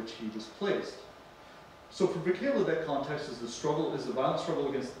context in which he was placed. So for Vigilantism, that context is the violent struggle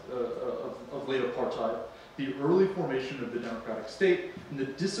against of late apartheid, the early formation of the democratic state, and the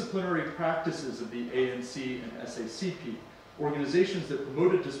disciplinary practices of the ANC and SACP, organizations that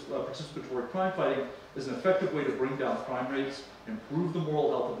promoted participatory crime fighting as an effective way to bring down crime rates, improve the moral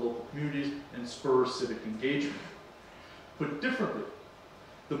health of local communities, and spur civic engagement. Put differently,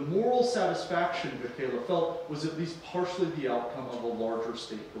 the moral satisfaction Bekele felt was at least partially the outcome of a larger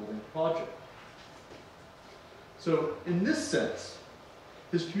state-building project. So, in this sense,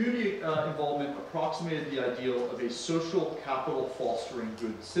 his community involvement approximated the ideal of a social capital fostering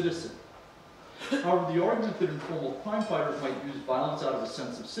good citizen. However, the argument that informal crime fighters might use violence out of a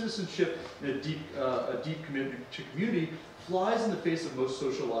sense of citizenship and a deep commitment to community flies in the face of most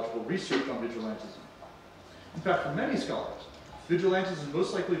sociological research on vigilantism. In fact, for many scholars, vigilantism is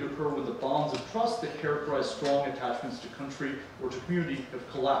most likely to occur when the bonds of trust that characterize strong attachments to country or to community have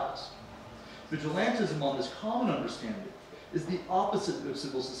collapsed. Vigilantism, on this common understanding, is the opposite of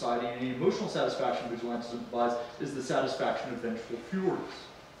civil society, and the emotional satisfaction vigilantism provides is the satisfaction of vengeful furies.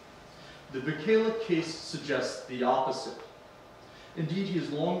 The Bekele case suggests the opposite. Indeed, he has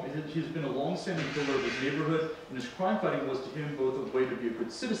been a long-standing pillar of his neighborhood, and his crime fighting was to him both a way to be a good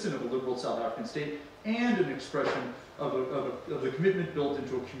citizen of a liberal South African state and an expression of the commitment built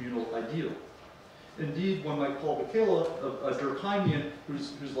into a communal ideal. Indeed, one might call Bekele a Durkheimian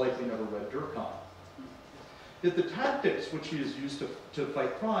who's likely never read Durkheim. Yet the tactics which he has used to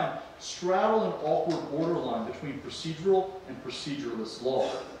fight crime straddle an awkward borderline between procedural and proceduralist law,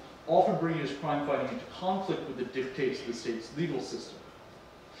 often bringing his crime fighting into conflict with the dictates of the state's legal system.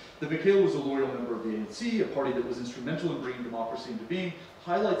 The Bekele was a loyal member of the ANC, a party that was instrumental in bringing democracy into being,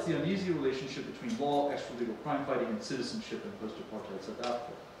 highlights the uneasy relationship between law, extralegal crime fighting, and citizenship in post-apartheid South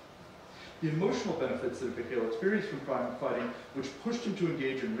Africa. The emotional benefits that Bekele experienced from crime fighting, which pushed him to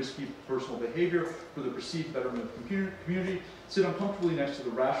engage in risky personal behavior for the perceived betterment of the community, sit uncomfortably next to the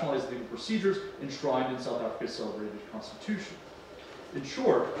rationalized legal procedures enshrined in South Africa's celebrated constitution. In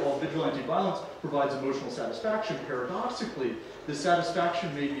short, while vigilante violence provides emotional satisfaction, paradoxically, this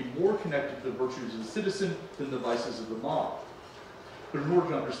satisfaction may be more connected to the virtues of the citizen than the vices of the mob. But in order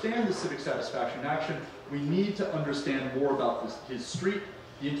to understand the civic satisfaction in action, we need to understand more about his street,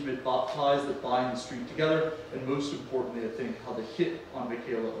 the intimate ties that bind the street together, and most importantly, I think, how the hit on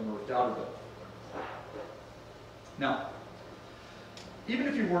Bekele emerged out of it. Now, even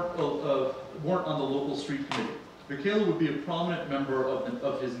if you weren't on the local street committee, Bekele would be a prominent member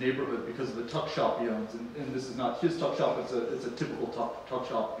of his neighborhood because of the tuck shop he owns, and this is not his tuck shop, it's a typical tuck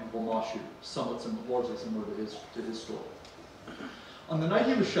shop in Bomashu, largely similar to his store. On the night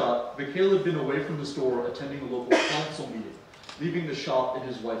he was shot, Bekele had been away from the store attending a local council meeting, leaving the shop in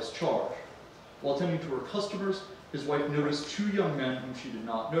his wife's charge. While attending to her customers, his wife noticed two young men whom she did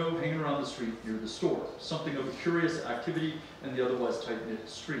not know hanging around the street near the store, something of a curious activity in the otherwise tight-knit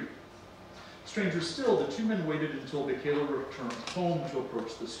street. Stranger still, the two men waited until Bekele returned home to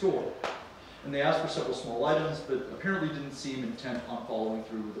approach the store, and they asked for several small items, but apparently didn't seem intent on following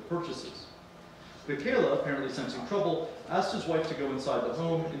through with the purchases. Bekele, apparently sensing trouble, asked his wife to go inside the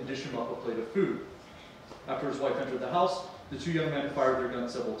home and dish him up a plate of food. After his wife entered the house, the two young men fired their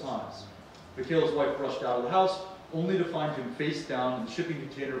guns several times. Bekele's wife rushed out of the house, only to find him face down in the shipping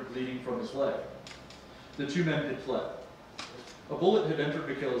container bleeding from his leg. The two men had fled. A bullet had entered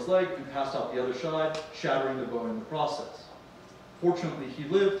Bekele's leg and passed out the other side, shattering the bone in the process. Fortunately, he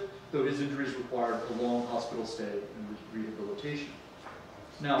lived, though his injuries required a long hospital stay and rehabilitation.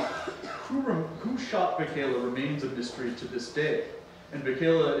 Now, who shot Bekele remains a mystery to this day, and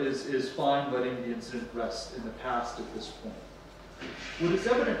Bekele is fine letting the incident rest in the past at this point. What is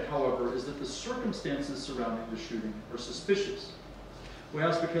evident, however, is that the circumstances surrounding the shooting are suspicious. We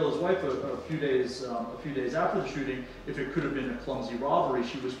asked Bekele's wife a few days after the shooting if it could have been a clumsy robbery.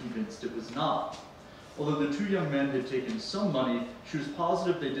 She was convinced it was not. Although the two young men had taken some money, she was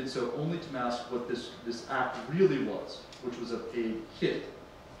positive they did so only to mask what this act really was, which was a paid hit.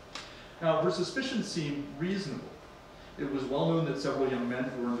 Now, her suspicions seemed reasonable. It was well known that several young men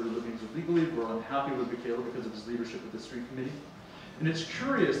who earned their livings illegally were unhappy with Bekele because of his leadership of the street committee. And it's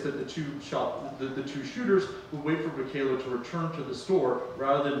curious that the two shooters would wait for Bekele to return to the store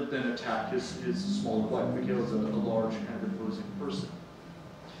rather than attack his smaller wife. Bekele is a large, kind of imposing person.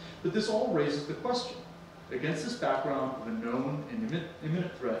 But this all raises the question: against this background of a known and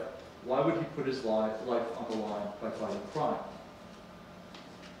imminent threat, why would he put his life on the line by fighting crime?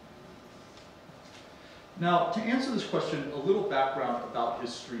 Now, to answer this question, a little background about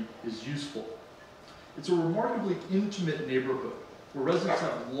his street is useful. It's a remarkably intimate neighborhood, where residents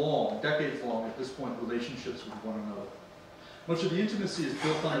have decades-long at this point, relationships with one another. Much of the intimacy is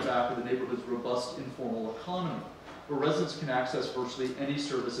built on the back of the neighborhood's robust informal economy, where residents can access virtually any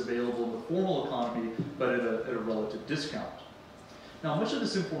service available in the formal economy, but at a relative discount. Now, much of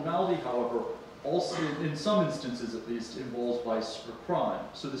this informality, however, also, in some instances at least, involves vice or crime.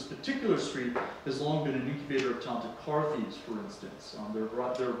 So this particular street has long been an incubator of talented car thieves, for instance. There are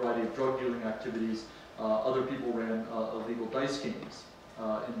a variety of drug dealing activities. Other people ran illegal dice games.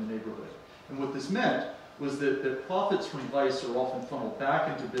 in the neighborhood. And what this meant was that profits from vice are often funneled back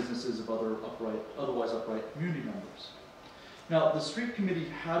into businesses of otherwise upright community members. Now, the street committee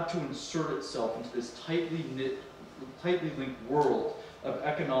had to insert itself into this tightly linked world of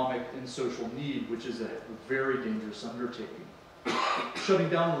economic and social need, which is a very dangerous undertaking. Shutting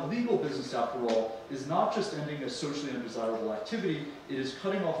down the legal business, after all, is not just ending a socially undesirable activity, it is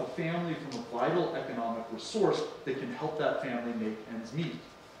cutting off a family from a vital economic resource that can help that family make ends meet.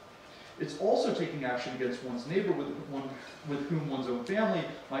 It's also taking action against one's neighbor with whom one's own family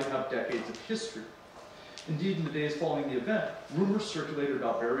might have decades of history. Indeed, in the days following the event, rumors circulated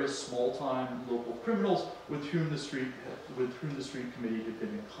about various small-time local criminals with whom the street committee had been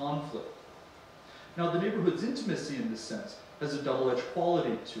in conflict. Now, the neighborhood's intimacy in this sense has a double-edged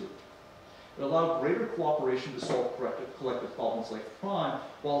quality to it. It allowed greater cooperation to solve collective problems like crime,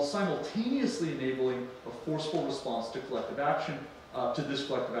 while simultaneously enabling a forceful response to collective action, this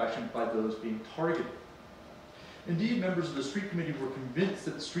collective action by those being targeted. Indeed, members of the street committee were convinced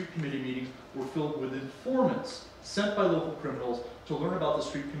that the street committee meetings were filled with informants sent by local criminals to learn about the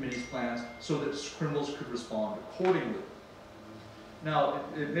street committee's plans so that criminals could respond accordingly. Now,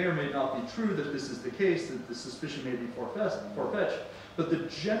 it may or may not be true that this is the case, that the suspicion may be far-fetched, but the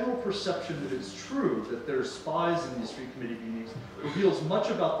general perception that it's true that there are spies in these street committee meetings reveals much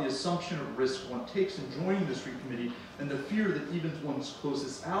about the assumption of risk one takes in joining the street committee and the fear that even one's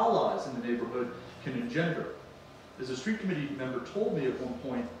closest allies in the neighborhood can engender. As a street committee member told me at one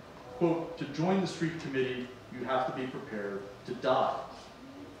point, quote, "To join the street committee, you have to be prepared to die."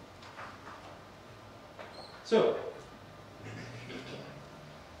 So,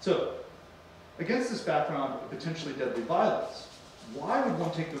 against this background of potentially deadly violence, why would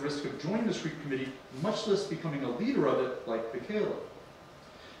one take the risk of joining the street committee, much less becoming a leader of it like Vigilantism?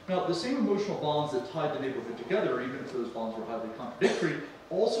 Now, the same emotional bonds that tied the neighborhood together, even if those bonds were highly contradictory,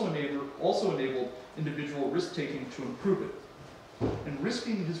 also enabled individual risk-taking to improve it. In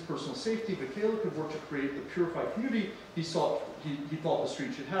risking his personal safety, Vigilantism could work to create the purified community he thought the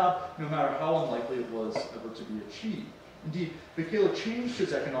street should have, no matter how unlikely it was ever to be achieved. Indeed, Vigilantism changed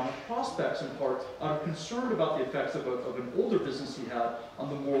his economic prospects in part out of concern about the effects of an older business he had on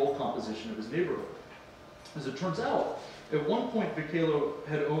the moral composition of his neighborhood. As it turns out, at one point, Vigilantism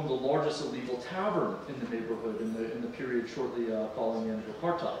had owned the largest illegal tavern in the neighborhood in the period shortly following the end of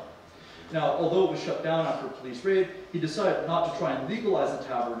apartheid. Now, although it was shut down after a police raid, he decided not to try and legalize the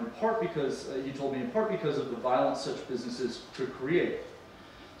tavern, in part because, he told me, in part because of the violence such businesses could create.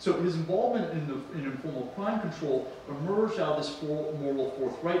 So his involvement in informal crime control emerged out of this moral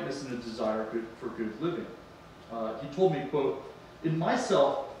forthrightness and a desire for good living. He told me, quote, "In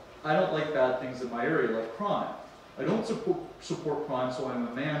myself, I don't like bad things in my area like crime. I don't support crime, so I'm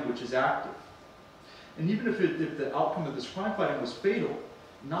a man which is active." And even if the outcome of this crime fighting was fatal,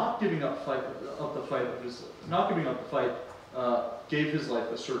 not giving up the fight gave his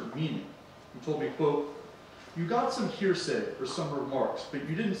life a certain meaning. He told me, quote, "You got some hearsay or some remarks, but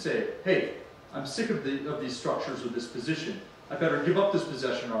you didn't say, 'Hey, I'm sick of these structures or this position. I better give up this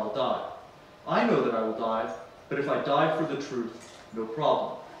possession or I'll die. I know that I will die, but if I die for the truth, no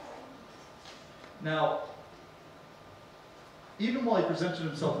problem.'" Now, even while he presented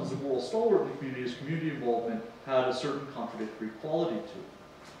himself as a moral stalwart in the community, his community involvement had a certain contradictory quality to it.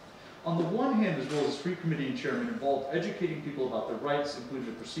 On the one hand, as well as street committee and chairman involved educating people about their rights, including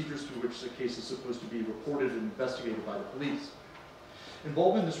the procedures through which the case is supposed to be reported and investigated by the police.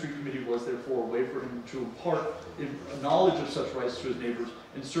 Involvement in the street committee was therefore a way for him to impart a knowledge of such rights to his neighbors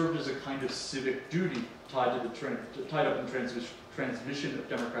and served as a kind of civic duty tied up in the transmission of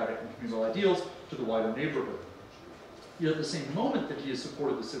democratic and communal ideals to the wider neighborhood. Yet at the same moment that he has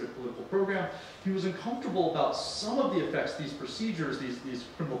supported the civic political program, he was uncomfortable about some of the effects these procedures, these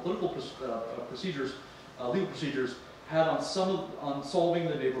criminal political procedures, legal procedures, had on solving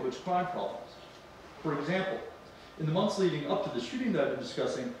the neighborhood's crime problems. For example, in the months leading up to the shooting that I've been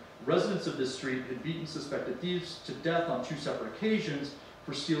discussing, residents of this street had beaten suspected thieves to death on 2 separate occasions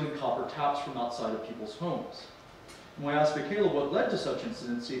for stealing copper taps from outside of people's homes. And when I asked Vigilantism what led to such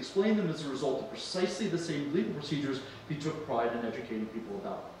incidents, he explained them as a result of precisely the same legal procedures he took pride in educating people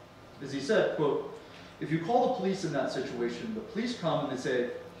about. As he said, quote, "If you call the police in that situation, the police come and they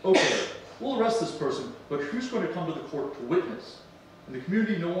say, 'Okay, we'll arrest this person, but who's going to come to the court to witness?' In the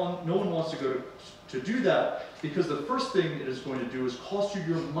community, no one wants to go to do that because the first thing it is going to do is cost you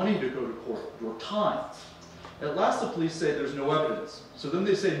your money to go to court, your time. At last the police say there's no evidence, so then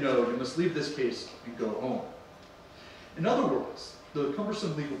they say no, you must leave this case and go home." In other words, the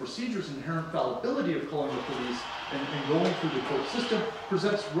cumbersome legal procedures and inherent fallibility of calling the police and going through the court system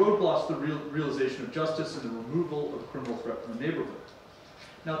presents roadblocks to the realization of justice and the removal of criminal threat from the neighborhood.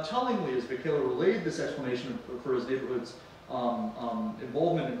 Now, tellingly, as Bekele relayed this explanation for his neighborhood's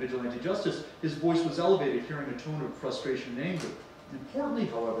involvement in vigilante justice, his voice was elevated, hearing a tone of frustration and anger. Importantly,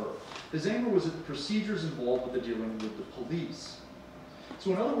 however, his anger was at the procedures involved with the dealing with the police.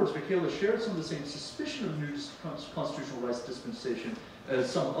 So in other words, Bekele shared some of the same suspicion of new constitutional rights dispensation as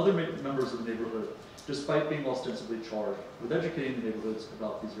some other members of the neighborhood, despite being ostensibly charged with educating the neighborhoods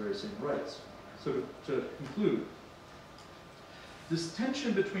about these very same rights. So to conclude, this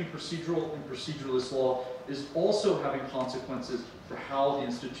tension between procedural and proceduralist law is also having consequences for how the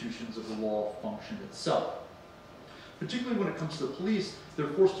institutions of the law function itself. Particularly when it comes to the police, they're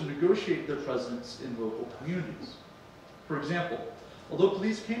forced to negotiate their presence in local communities. For example, although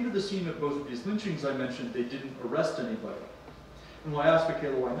police came to the scene of both of these lynchings I mentioned, they didn't arrest anybody. And when I asked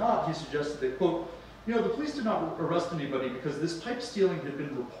Bekele why not, he suggested that, quote, you know, the police did not arrest anybody because this pipe stealing had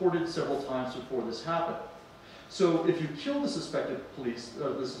been reported several times before this happened. So if you kill the suspected thief,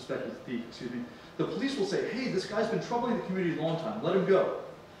 the police will say, hey, this guy's been troubling the community a long time, let him go.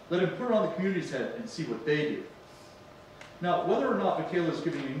 Let him put it on the community's head and see what they do. Now, whether or not Bekele is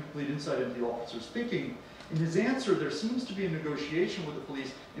giving an incomplete insight into the officer's thinking, in his answer, there seems to be a negotiation with the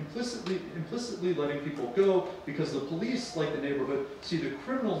police implicitly letting people go because the police, like the neighborhood, see the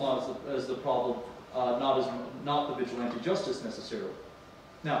criminal not as the problem, not the vigilante justice necessarily.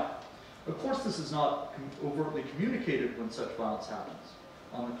 Now, of course, this is not overtly communicated when such violence happens.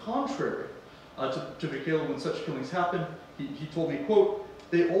 On the contrary, to Bekele, when such killings happen, he told me, quote,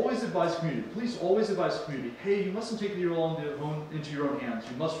 they always advise community, police always advise community, hey, you mustn't take the law into your own hands,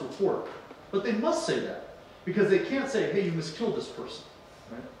 you must report. But they must say that, because they can't say, hey, you must kill this person,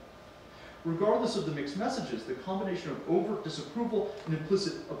 right? Regardless of the mixed messages, the combination of overt disapproval and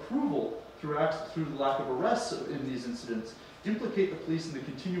implicit approval through the lack of arrests in these incidents implicate the police in the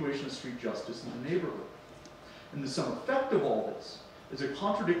continuation of street justice in the neighborhood. And the sum effect of all this is a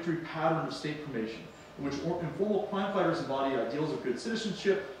contradictory pattern of state formation in which informal crime fighters embody ideals of good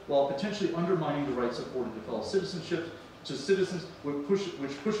citizenship while potentially undermining the rights afforded to fellow citizens,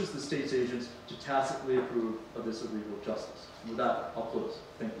 which pushes the state's agents to tacitly approve of this illegal justice. And with that, I'll close.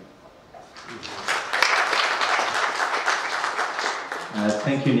 Thank you.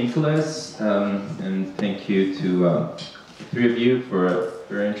 Thank you, Nicholas, and thank you to the three of you for a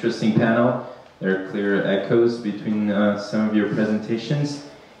very interesting panel. There are clear echoes between some of your presentations,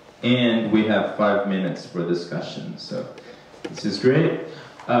 and we have 5 minutes for discussion, so this is great.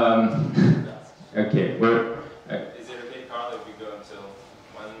 Okay, we're... Is it okay, Carl, if we go until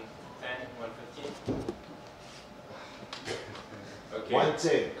 1:10, 1:15? Okay.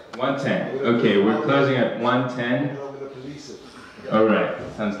 1:10. 1:10. Okay, we're closing at 1:10. All right,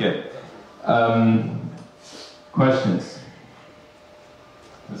 sounds good. Questions?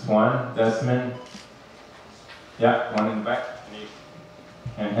 This one, Desmond. Yeah, one in the back.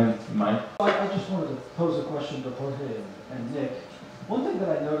 And him, Mike. I just wanted to pose a question to Jorge and Nick. One thing that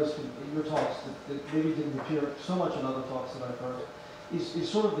I noticed in your talks that maybe didn't appear so much in other talks that I've heard is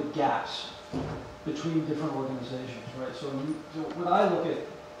sort of the gaps between different organizations, right? So when I look at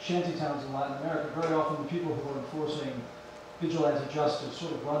shantytowns in Latin America, very often the people who are enforcing vigilante justice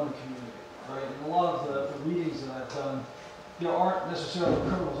sort of run the community, right? And a lot of the readings that I've done, there aren't necessarily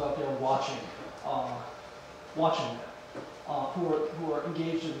criminals out there watching them, who are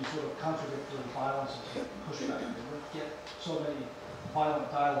engaged in these sort of contradictory violences and pushback. They don't get so many violent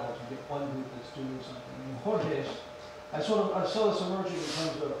dialogues. You get one group that's doing something. In Jorge's, I saw this emerging in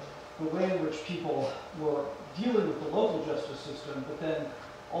terms of the way in which people were dealing with the local justice system, but then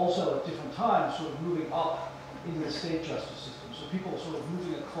also at different times sort of moving up into the state justice system. So people sort of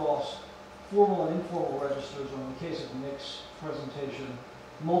moving across formal and informal registers, or in the case of Nick's presentation,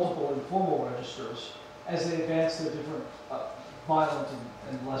 multiple informal registers, as they advance their different violent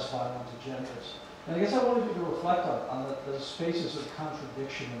and less violent agendas. And I guess I wanted you to reflect on the spaces of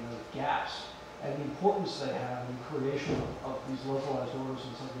contradiction and the gaps and the importance they have in the creation of these localized orders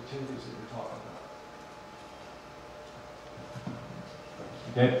and subjectivities that you're talking about.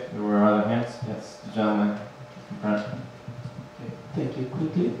 Okay, there were other hands. Yes, the gentleman in front. Okay, thank you.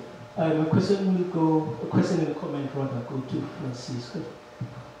 Quickly, my question and a comment rather go to Franziska.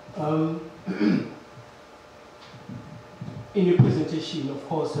 In your presentation, of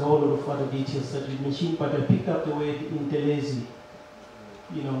course, there are a lot of other details that you mentioned, but I picked up the word intelesi,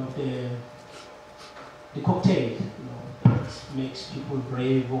 the cocktail, that makes people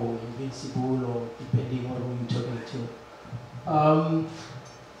brave or invincible, or depending on who you're talking to.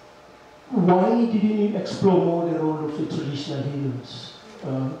 Why didn't you explore more the role of the traditional healers?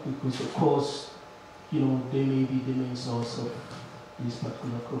 Because, of course, they may be the main source of this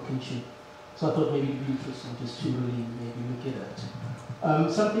particular crook issue. So I thought maybe it'd be interesting just to really maybe look at it.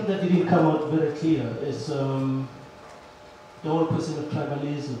 Something that didn't come out very clear is the whole question of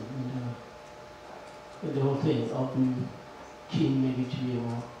tribalism and the whole thing. I'll be keen maybe to hear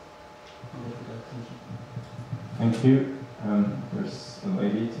more. Thank you. There's a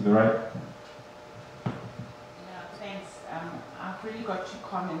lady to the right. Yeah, thanks. I've really got two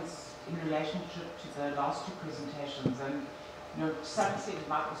comments in relationship to the last two presentations, and to some extent it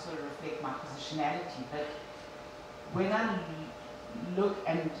might also reflect my positionality. But when I look,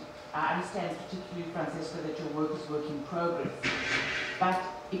 and I understand particularly, Franziska, that your work is work in progress, but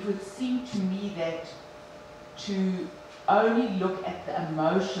it would seem to me that to only look at the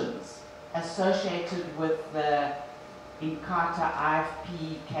emotions associated with the Inkatha,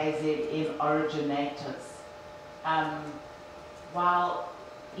 IFP, KZN originators, while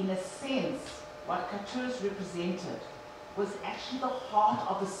in a sense what Kathorus represented was actually the heart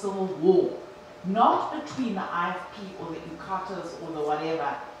of the civil war, not between the IFP or the Inkathas or the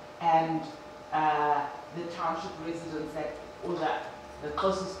whatever and the township residents or the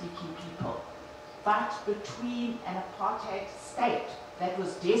closest speaking people, but between an apartheid state that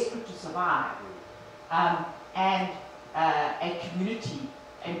was desperate to survive and a community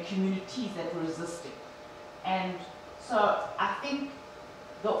and communities that were resisting. And so I think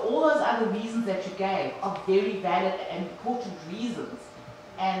all those other reasons that you gave are very valid and important reasons,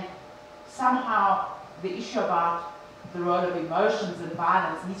 and somehow the issue about the role of emotions and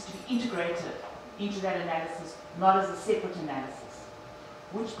violence needs to be integrated into that analysis, not as a separate analysis.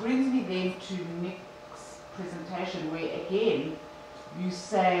 Which brings me then to Nick's presentation, where again you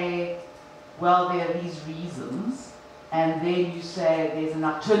say, well, there are these reasons, and then you say there's an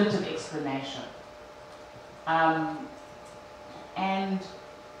alternative explanation. And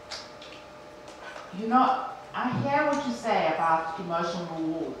I hear what you say about emotional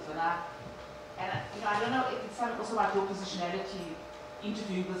rewards, and I don't know if it's something also about your positionality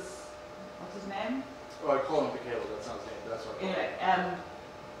interviewing this, what's his name? Oh, I call him Piquelo, that sounds name, that's what I call him. Anyway,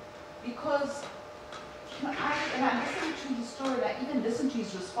 because I listen to his story, and I even listen to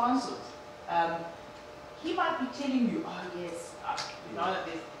his responses. He might be telling you, oh yes,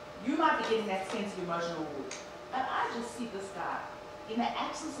 you might be getting that sense of emotional reward. But I just see this guy, in the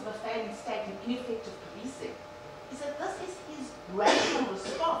absence of a failing state and ineffective policing, is that this is his rational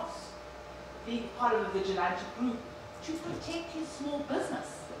response, being part of a vigilante group, to protect his small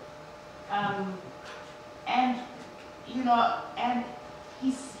business. And he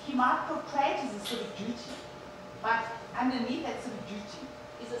might portray it as a civic duty, but underneath that civic duty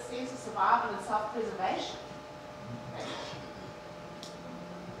is a sense of survival and self-preservation.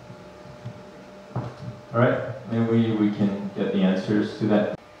 All right, maybe we can get the answers to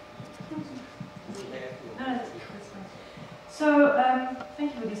that. So,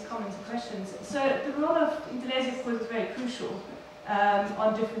 thank you for these comments and questions. So, the role of Intelesi, of course, is very crucial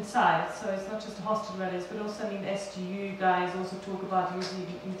on different sides. So, it's not just the hostel dwellers, but also, the SGU guys also talk about using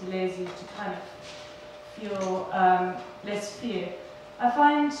Intelesi to kind of feel less fear. I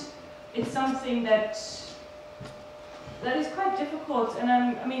find it's something that is quite difficult, and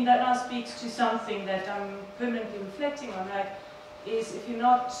that now speaks to something that I'm permanently reflecting on, is if you're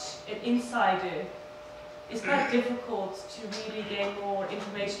not an insider, it's quite difficult to really gain more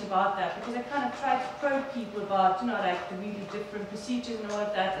information about that, because I kind of try to probe people about, the really different procedures and all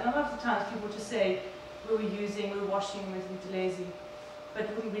of that, and a lot of the times people just say, we were washing with Intelesi, but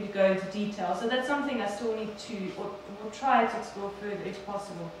wouldn't really go into detail. So that's something I still need to, or will try to explore further if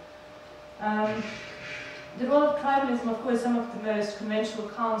possible. The role of tribalism, of course, some of the most conventional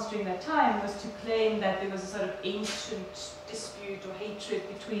accounts during that time was to claim that there was a sort of ancient dispute or hatred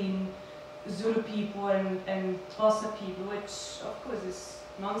between Zulu people and Xhosa people, which of course is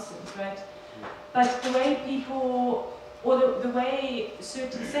nonsense, right? But the way people, or the way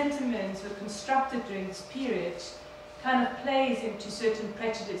certain sentiments were constructed during this period kind of plays into certain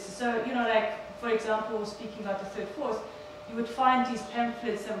prejudices. So, for example, speaking about the Third Force, you would find these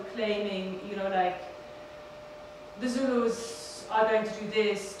pamphlets that were claiming, the Zulus are going to do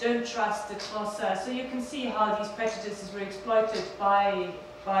this, don't trust the Xhosa. So you can see how these prejudices were exploited by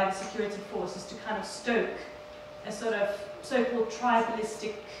the security forces to kind of stoke a sort of so-called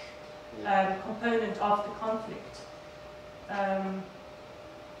tribalistic component of the conflict. And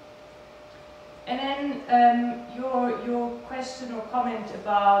then your question or comment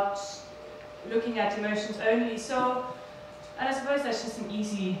about looking at emotions only. So, and I suppose that's just an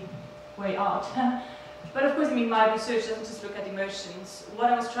easy way out. But of course, my research doesn't just look at emotions.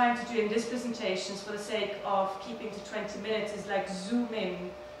 What I was trying to do in this presentation, for the sake of keeping to 20 minutes, is zoom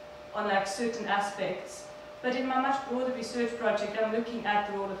in on certain aspects But in my much broader research project, I'm looking at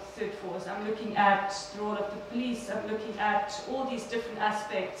the role of the third force, I'm looking at the role of the police, I'm looking at all these different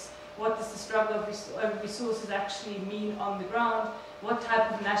aspects. What does the struggle of resources actually mean on the ground? What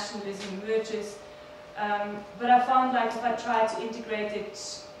type of nationalism emerges? But I found like if I try to integrate it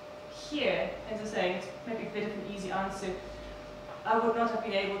here, as I say, it's maybe a bit of an easy answer, I would not have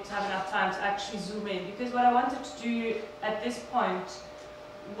been able to have enough time to actually zoom in, because what I wanted to do at this point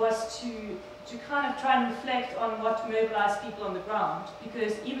was to kind of try and reflect on what mobilized people on the ground,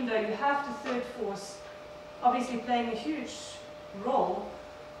 because even though you have the third force obviously playing a huge role,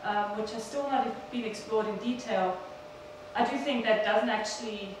 which has still not been explored in detail, I do think that doesn't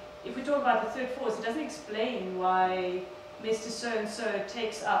actually, if we talk about the third force, it doesn't explain why Mr. So-and-so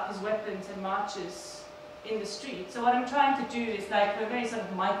takes up his weapons and marches in the street. So what I'm trying to do is, like, on a very sort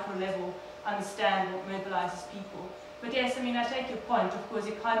of micro level, understand what mobilizes people. But yes, I mean, I take your point. Of course,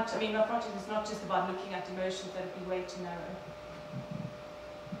 you can't, I mean, my project is not just about looking at emotions, that would be way too narrow.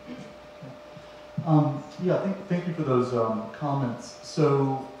 Yeah, thank you for those comments.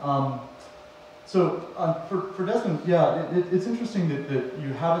 So, for Desmond, yeah, it's interesting that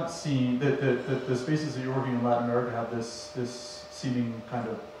you haven't seen that the spaces that you're working in Latin America have this seeming kind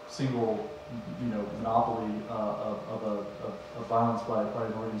of single, monopoly of violence by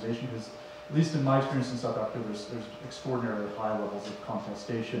an organization. Because at least in my experience in South Africa, there's extraordinarily high levels of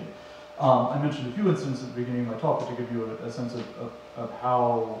contestation. I mentioned a few instances at the beginning of my talk, but to give you a sense of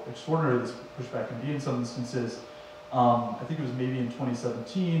how extraordinary this pushback can be in some instances. I think it was maybe in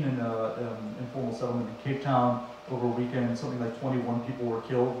 2017 in an informal settlement in Cape Town over a weekend, something like 21 people were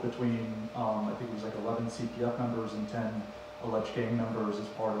killed between, I think it was like 11 CPF members and 10 alleged gang members as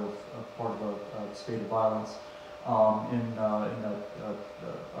part of a state of violence. In a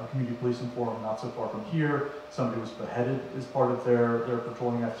community policing forum not so far from here, somebody was beheaded as part of their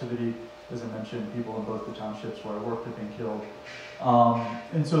patrolling activity. As I mentioned, people in both the townships where I worked have been killed.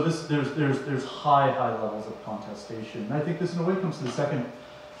 And so there's high levels of contestation. And I think this in a way comes to the second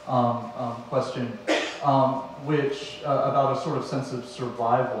question, which about a sort of sense of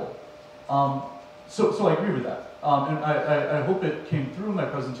survival. So I agree with that. And I hope it came through in my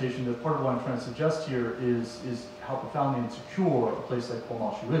presentation that part of what I'm trying to suggest here is how profoundly insecure a place like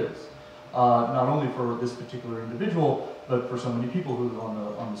Palmashu is. Not only for this particular individual, but for so many people who live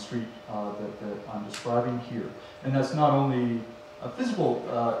on the street that I'm describing here. And that's not only a physical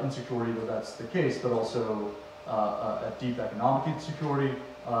insecurity, though that's the case, but also a deep economic insecurity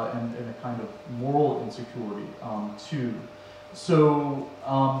and a kind of moral insecurity too. So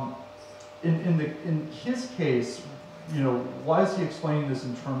in his case, why is he explaining this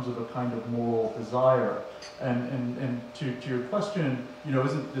in terms of a kind of moral desire? And to your question,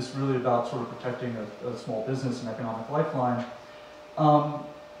 isn't this really about sort of protecting a small business and economic lifeline? I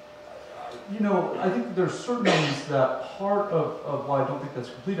think there's certain things that part of why I don't think that's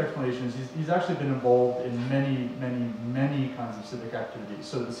a complete explanation is he's actually been involved in many kinds of civic activities.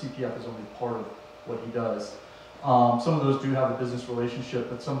 So the CPF is only part of what he does. Some of those do have a business relationship,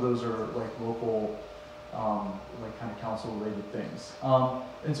 but some of those are like local, like kind of council-related things.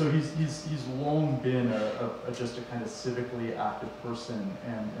 And so he's long been just a kind of civically active person,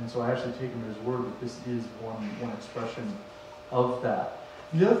 and so I actually take him at his word that this is one expression of that.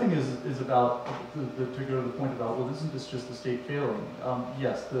 The other thing is about, to go to the point about, well, isn't this just the state failing?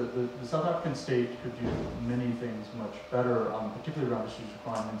 Yes, the South African state could do many things much better, particularly around issues of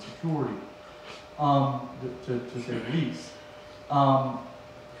crime and security, to say the least.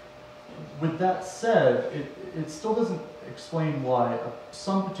 With that said, it still doesn't explain why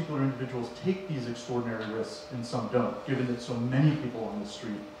some particular individuals take these extraordinary risks and some don't, given that so many people on the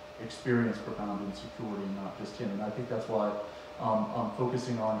street experience profound insecurity, and not just him. And I think that's why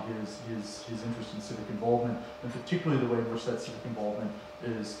focusing on his interest in civic involvement, and particularly the way in which that civic involvement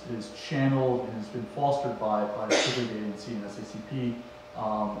is channeled and has been fostered by Civic ANC and SACP,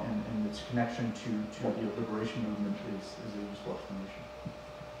 and its connection to the liberation movement is a useful explanation.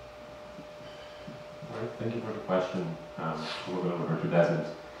 All right, thank you for the question. We'll go over to Desmond's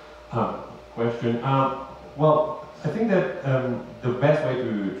question. Well, I think that the best way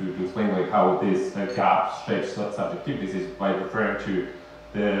to explain like how this gap shapes subjectivities is by referring to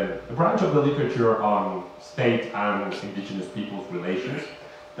the branch of the literature on state and indigenous peoples' relations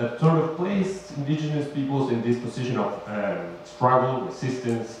that sort of place indigenous peoples in this position of struggle,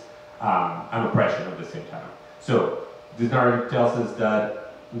 resistance, and oppression at the same time. So this narrative tells us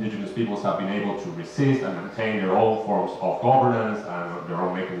that indigenous peoples have been able to resist and maintain their own forms of governance and their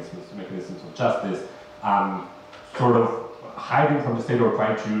own mechanisms of justice, sort of hiding from the state or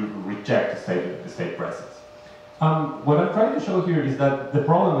trying to reject the state presence. What I'm trying to show here is that the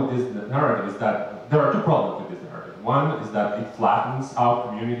problem with this narrative is that there are two problems with this narrative. One is that it flattens out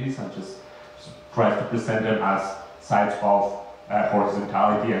communities and just tries to present them as sites of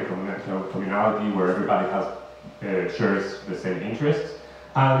horizontality and communality where everybody has shares the same interests.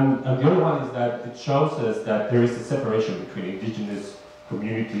 And the other one is that it shows us that there is a separation between indigenous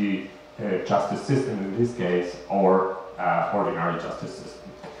community justice system in this case or ordinary justice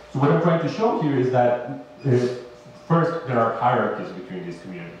system. So what I'm trying to show here is that first there are hierarchies between these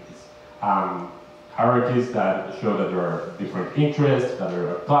communities. Hierarchies that show that there are different interests, that there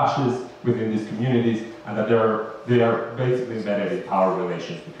are clashes within these communities, and that they are basically embedded in power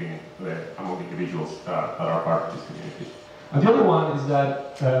relations between among individuals that are part of these communities. And the other one is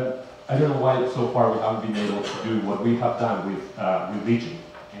that I don't know why so far we haven't been able to do what we have done with religion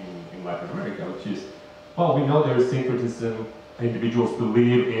in Latin America, which is, well, we know there is syncretism, individuals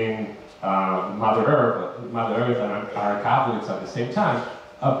believe in Mother Earth and are Catholics at the same time.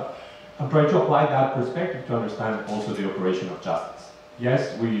 I'm trying to apply that perspective to understand also the operation of justice.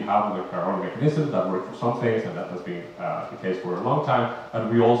 Yes, we have our own mechanisms that work for some things, and that has been the case for a long time,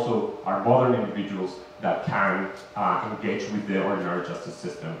 but we also are modern individuals that can engage with the ordinary justice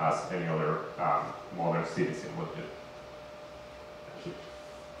system as any other modern citizen would do. Thank you.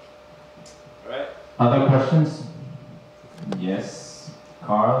 All right. Other questions? Yes.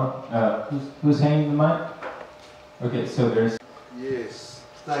 Carl? Who's hanging the mic? Okay, so there's... Yes,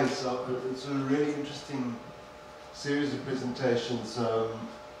 thanks. It's a really interesting series of presentations,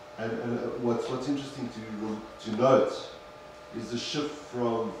 and what's interesting to note is the shift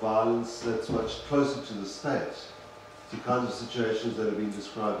from violence that's much closer to the state to kinds of situations that have been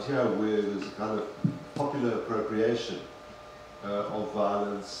described here, where there's a kind of popular appropriation of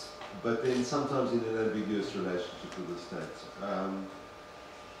violence, but then sometimes in an ambiguous relationship with the state.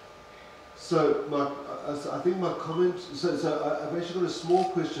 I think my comment, I've actually got a small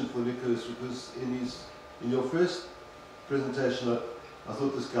question for Nicholas, because in your first presentation, I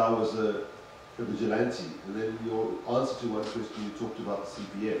thought this guy was a vigilante, and then in your answer to one question, you talked about the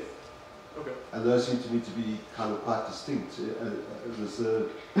CPF. Okay. And those seem to me to be kind of quite distinct. There's a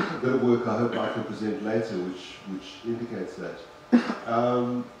bit of work I hope I can present later, which indicates that.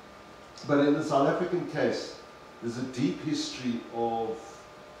 But in the South African case, there's a deep history of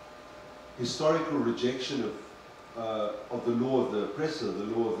historical rejection of the law of the oppressor, the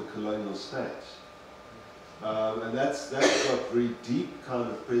law of the colonial state. And that's got very deep kind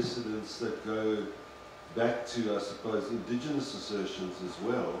of precedents that go back to, I suppose, indigenous assertions as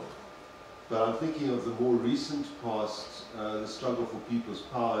well. But I'm thinking of the more recent past, the struggle for people's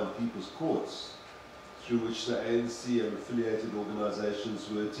power and people's courts, through which the ANC and affiliated organizations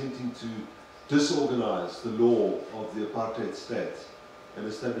were attempting to disorganize the law of the apartheid state and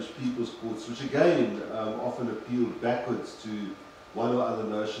establish people's courts, which again often appealed backwards to one or other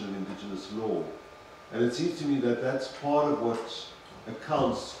notion of indigenous law. And it seems to me that that's part of what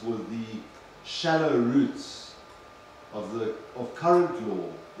accounts for the shallow roots of current law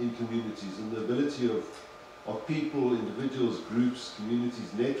in communities, and the ability of people, individuals, groups,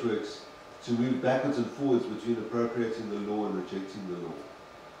 communities, networks to move backwards and forwards between appropriating the law and rejecting the law.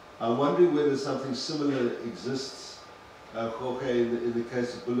 I'm wondering whether something similar exists, Jorge, in the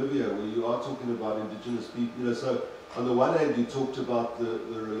case of Bolivia, where you are talking about indigenous people. You know, so on the one hand, you talked about the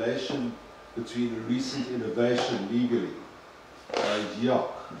relation between a recent innovation legally,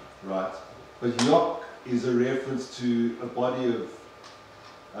 YOC, right? But YOC is a reference to a body of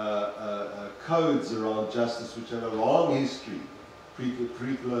codes around justice which have a long history,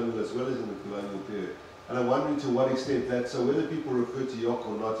 pre-colonial as well as in the colonial period. And I'm wondering to what extent that, so whether people refer to YOC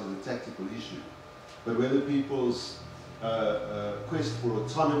or not is a tactical issue, but whether people's quest for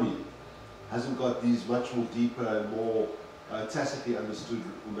autonomy hasn't got these much more deeper and more tacitly understood,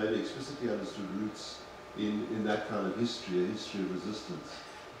 or maybe explicitly understood roots in that kind of history, a history of resistance.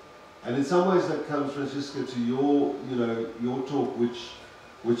 And in some ways that comes, Franziska, to your talk,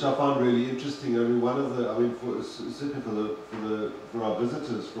 which I found really interesting. I mean, certainly for our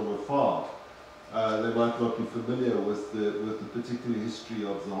visitors from afar, they might not be familiar with the particular history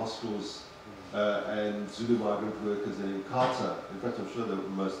of the hostels and Zulu migrant workers in Inkatha. In fact, I'm sure that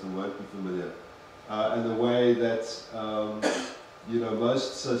most of them won't be familiar. And the way that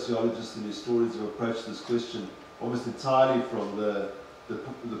most sociologists and historians have approached this question almost entirely from the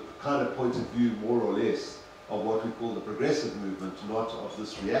kind of point of view, more or less, of what we call the progressive movement, not of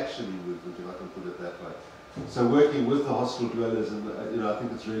this reactionary movement, if I can put it that way. So working with the hostel dwellers, and I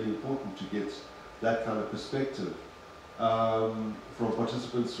think it's really important to get that kind of perspective from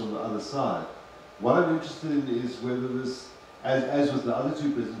participants from the other side. What I'm interested in is whether this, as with the other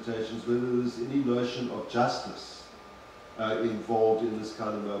two presentations, whether there's any notion of justice involved in this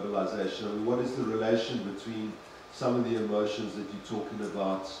kind of mobilization? I mean, what is the relation between some of the emotions that you're talking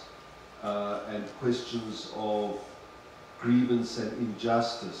about and questions of grievance and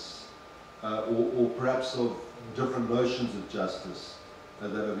injustice, or perhaps of different notions of justice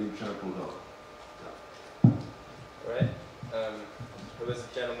that have been trampled on? All right. There was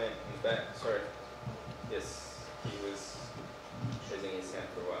a gentleman in the back. Sorry. Yes, he was raising his hand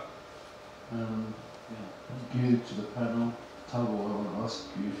for a while. Thank you to the panel. Tabo, I want to ask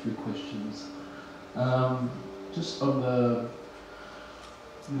you a few questions. Just on the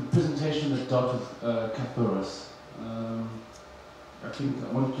presentation that dealt with Kathorus, I think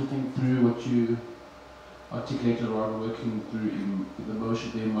I wanted to think through what you articulated around working through in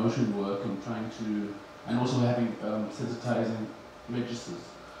the emotion work and trying to, and also having sensitizing registers.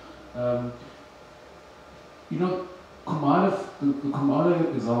 You know, the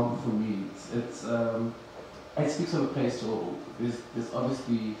Kumalo example for me, it speaks of a place where there's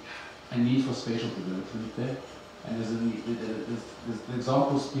obviously a need for spatial development there, and there's a need, the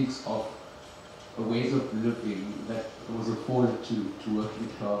example speaks of ways of living that was afforded to working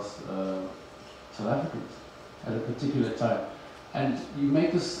class South Africans at a particular time. And you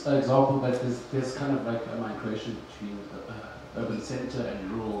make this example that there's kind of like a migration between urban center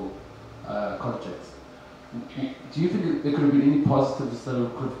and rural contexts. Do you think there could have been any positives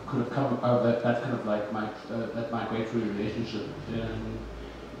that could have come out of that kind of like that migratory relationship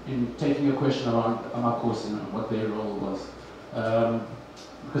in taking a question around Amakos and what their role was?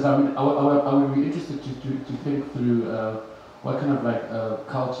 Because I would be interested to think through what kind of like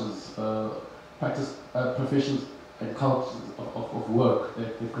cultures, practice, professions and cultures of work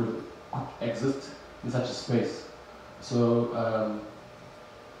that could exist in such a space. So,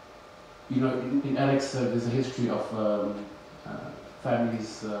 you know, in Alex, there's a history of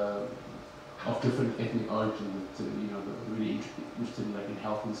families of different ethnic origin that, you know, really interested in, like, in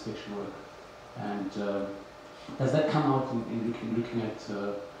health inspection work. And does that come out in looking at,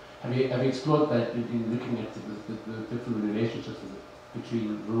 have you explored that in looking at the different relationships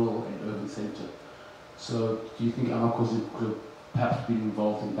between rural and urban center? So do you think Amakos could have perhaps been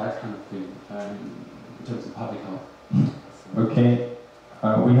involved in that kind of thing in terms of public health? Okay,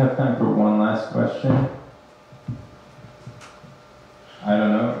 we have time for one last question. I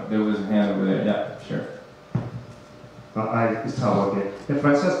don't know, there was a hand over there. Yeah, sure. It's Tao again. Yeah,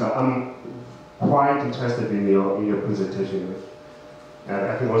 Franziska, I'm quite interested in your presentation. And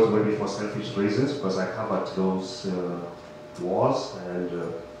I think also maybe for selfish reasons, because I covered those wars and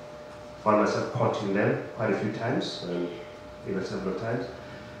found myself caught in them quite a few times, even several times,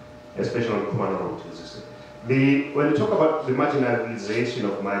 especially on Kumano Road, as you say. When you talk about the marginalization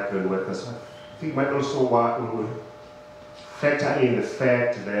of migrant workers, I think might also factor in the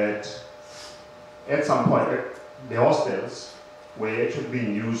fact that at some point the hostels were actually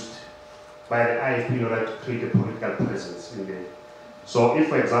being used by the IFP in order to create a political presence in there. So if,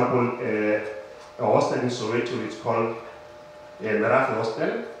 for example, a hostel in Soweto is called a Merafe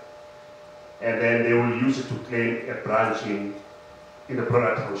hostel, and then they will use it to claim a branch in the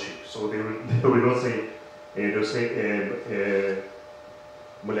broader township. So they will not say, they'll say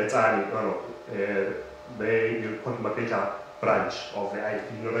Muletsani, they will call Mapeka branch of the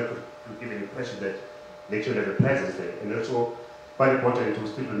IFP in order to give an impression that they actually have a presence there. And also, quite important to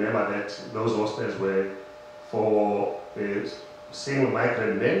still remember that those hostels were for single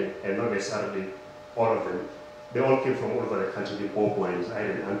migrant men, and not necessarily all of them. They all came from all over the country, the Popo and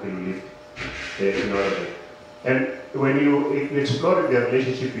the uncle who lived in all of them. And when you explore the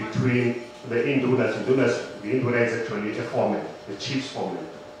relationship between the Indunas, the Induna is actually a foreman, the chief's foreman,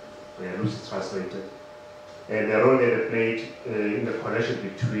 loosely translated. And the role that they played in the connection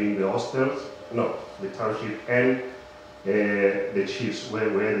between the hostels, the township, and the chiefs,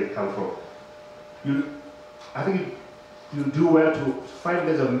 where they come from. I think you do well to find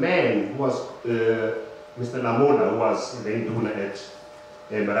there's a man who was Mr. Lamona, who was in the Induna at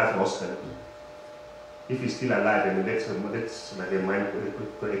Merafe Hostel. If he's still alive, and that's like a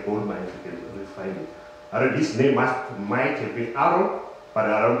gold mine, if you can find it. I don't know, his name might have been Aaron, but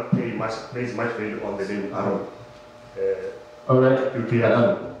I don't place much value on the name Aaron. All right.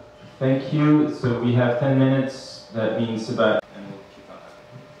 Thank you. So we have 10 minutes. That means about. And we'll keep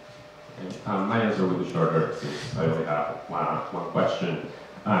on. My answer will be shorter, since I only have one question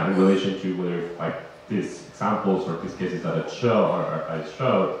in relation to whether, these examples or these cases that I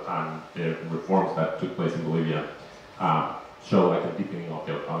showed, the reforms that took place in Bolivia show a deepening of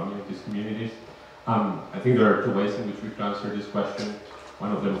the autonomy of these communities. I think there are two ways in which we can answer this question.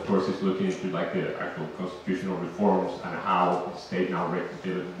 One of them, of course, is looking into the actual constitutional reforms and how the state now,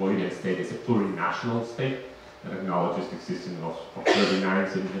 the Bolivian state is a plurinational state. that acknowledges the existence of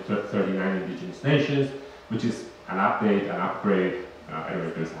 39 indigenous nations, which is an update, an upgrade. I don't know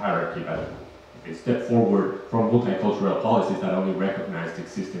if there's a hierarchy, but a step forward from multicultural policies that only recognize the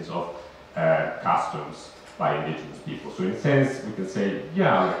existence of customs by indigenous people. So in a sense, we can say,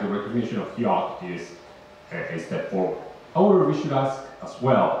 yeah, like the recognition of Hiot is a step forward. However, we should ask as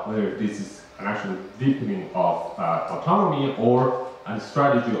well whether this is an actual deepening of autonomy or a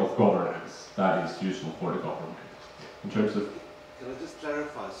strategy of governance that is useful for the government. In terms of... Can I just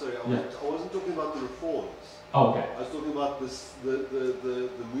clarify? Sorry, I wasn't talking about the reforms. Oh, okay. I was talking about this, the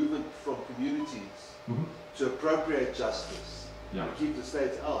movement from communities to appropriate justice and keep the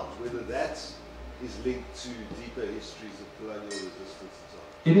states out, whether that is linked to deeper histories of colonial resistance and so on.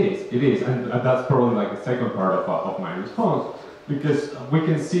 It is, and that's probably like the second part of my response, because we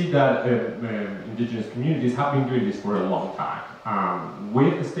can see that indigenous communities have been doing this for a long time,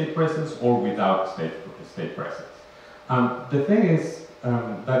 with a state presence or without state presence. The thing is,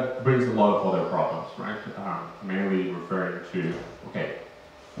 that brings a lot of other problems, right? Mainly referring to, okay,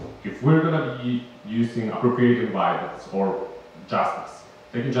 if we're going to be using appropriated violence or justice,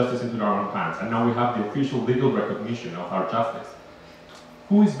 taking justice into our own hands, and now we have the official legal recognition of our justice,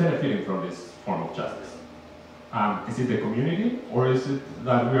 who is benefiting from this form of justice? Is it the community, or is it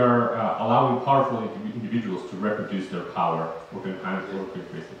that we are allowing powerful individuals to reproduce their power or to enhance or to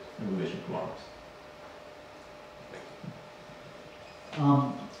increase it in relation to others?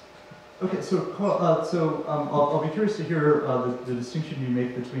 Okay, so I'll be curious to hear the distinction you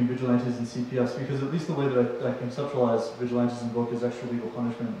make between vigilantes and CPFs, because at least the way that I conceptualize vigilantes in the book is extra-legal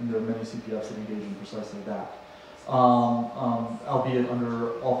punishment, and there are many CPFs that engage in precisely that, albeit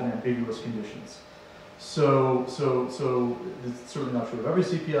under often ambiguous conditions. So it's certainly not true of every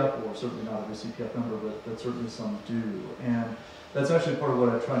CPF, or certainly not every CPF member, but certainly some do. And that's actually part of what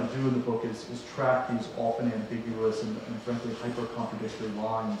I try to do in the book is track these often ambiguous and frankly hyper-contradictory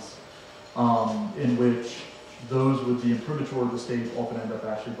lines in which those with the imprimatur of the state often end up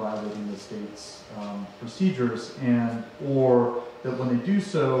actually violating the state's procedures, or that when they do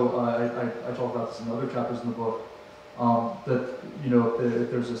so, I talk about this in other chapters in the book, that if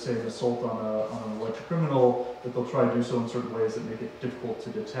there's say an assault on an alleged criminal, that they'll try to do so in certain ways that make it difficult to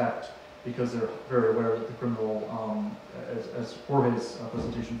detect, because they're very aware that the criminal, as Jorge's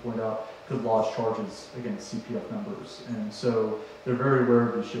presentation pointed out, could lodge charges against CPF members, and so they're very aware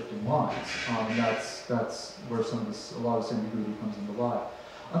of these shifting lines, and that's where a lot of this ambiguity comes into light.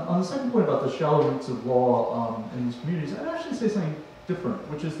 On the second point about the shallow roots of law in these communities, I'd actually say something different,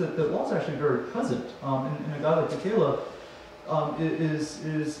 which is that law is actually very present, and a guy like Michaela is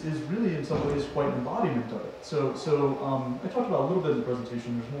really in some ways quite an embodiment of it. So I talked about a little bit in the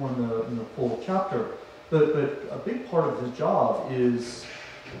presentation. There's more in the full chapter, but a big part of his job is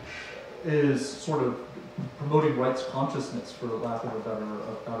sort of promoting rights consciousness, for lack of a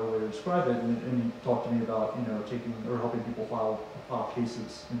better way to describe it. And he talked to me about taking or helping people file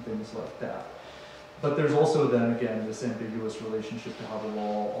cases and things like that. But there's also then again this ambiguous relationship to how the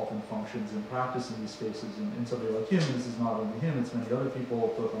law often functions in practice in these spaces. And somebody like him, this is not only him, it's many other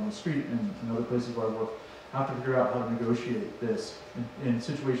people, both on the street and in other places where I work, have to figure out how to negotiate this in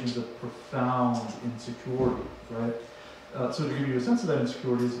situations of profound insecurity, right? So to give you a sense of that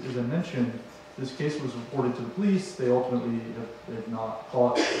insecurity, as I mentioned, this case was reported to the police. They ultimately have not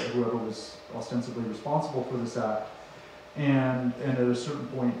caught whoever was ostensibly responsible for this act. And at a certain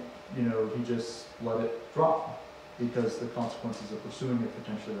point, he just let it drop, because the consequences of pursuing it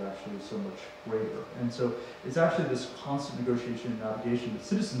potentially are actually so much greater. And so it's actually this constant negotiation and navigation that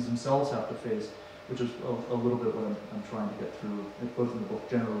citizens themselves have to face, which is a little bit what I'm trying to get through, both in the book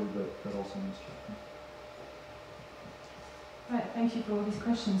generally, but also in this chapter. Right, thank you for all these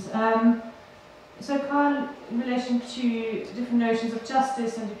questions. So Carl, in relation to different notions of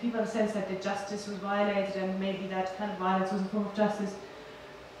justice, and do people have a sense that the justice was violated and maybe that kind of violence was a form of justice?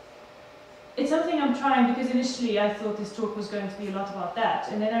 It's something I'm trying, because initially I thought this talk was going to be a lot about that,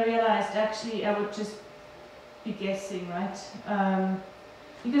 and then I realized actually I would just be guessing, right?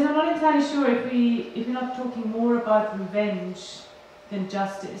 Because I'm not entirely sure if we're not talking more about revenge than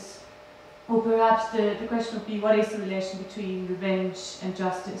justice, or perhaps the question would be, what is the relation between revenge and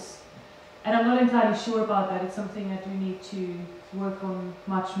justice? And I'm not entirely sure about that. It's something that we need to work on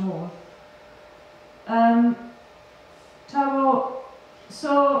much more. Tabo,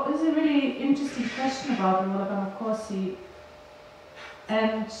 so this is a really interesting question about Rolagama Kosi,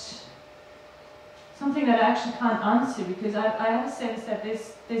 and something that I actually can't answer, because I have a sense that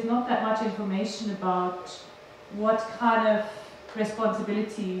there's not that much information about what kind of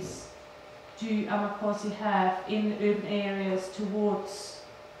responsibilities do Amakosi have in urban areas towards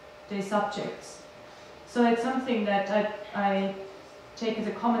their subjects. So it's something that I take as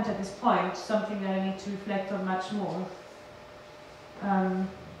a comment at this point, something that I need to reflect on much more.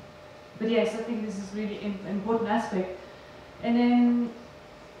 But yes, I think this is really an important aspect. And then,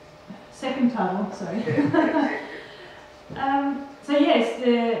 second tunnel, sorry. So yes,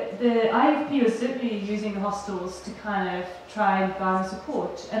 the IFP was certainly using the hostels to kind of try and garner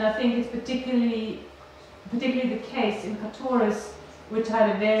support. And I think it's particularly the case in Kathorus, which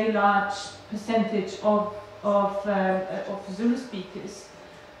had a very large percentage of Zulu speakers.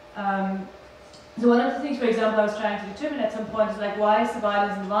 So one of the things, for example, I was trying to determine at some point is like, why is the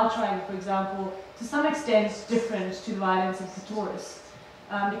violence in the Wild Triangle, for example, to some extent different to the violence in Kathorus?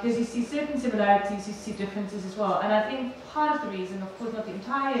 Because you see certain similarities, you see differences as well. And I think part of the reason, of course not the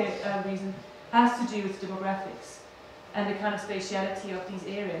entire reason, has to do with demographics and the kind of spatiality of these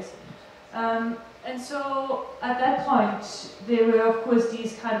areas. And so at that point, there were of course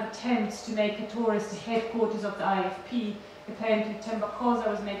these kind of attempts to make Kathorus the headquarters of the IFP. Apparently Tembakoza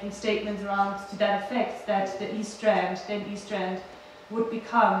was making statements around to that effect, that the East Strand, then East Strand, would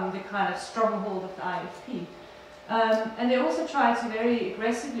become the kind of stronghold of the IFP. And they also tried to very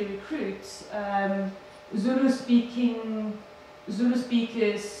aggressively recruit Zulu speakers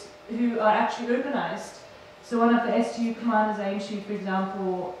who are actually urbanized. So one of the STU commanders, Aimshu, for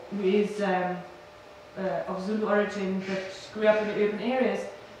example, who is of Zulu origin but grew up in the urban areas,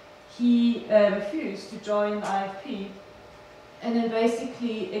 he refused to join the IFP. And then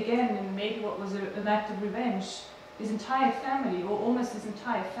basically, again, and maybe what was an act of revenge, his entire family, or almost his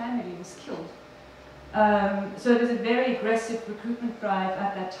entire family, was killed. So it was a very aggressive recruitment drive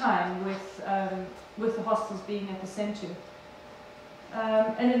at that time, with the hostels being at the center.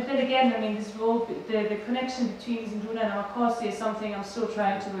 And then again, I mean, this role, the connection between Izinduna and Amakhosi is something I'm still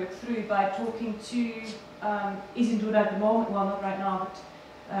trying to work through by talking to Izinduna at the moment, well, not right now, but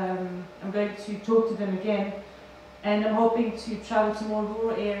I'm going to talk to them again. And I'm hoping to travel to more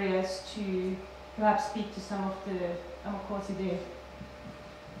rural areas to perhaps speak to some of the Amakhosi there.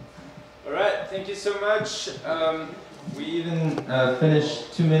 All right, thank you so much. We even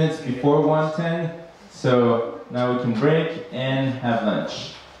finished 2 minutes before 1:10, so now we can break and have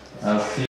lunch. I'll see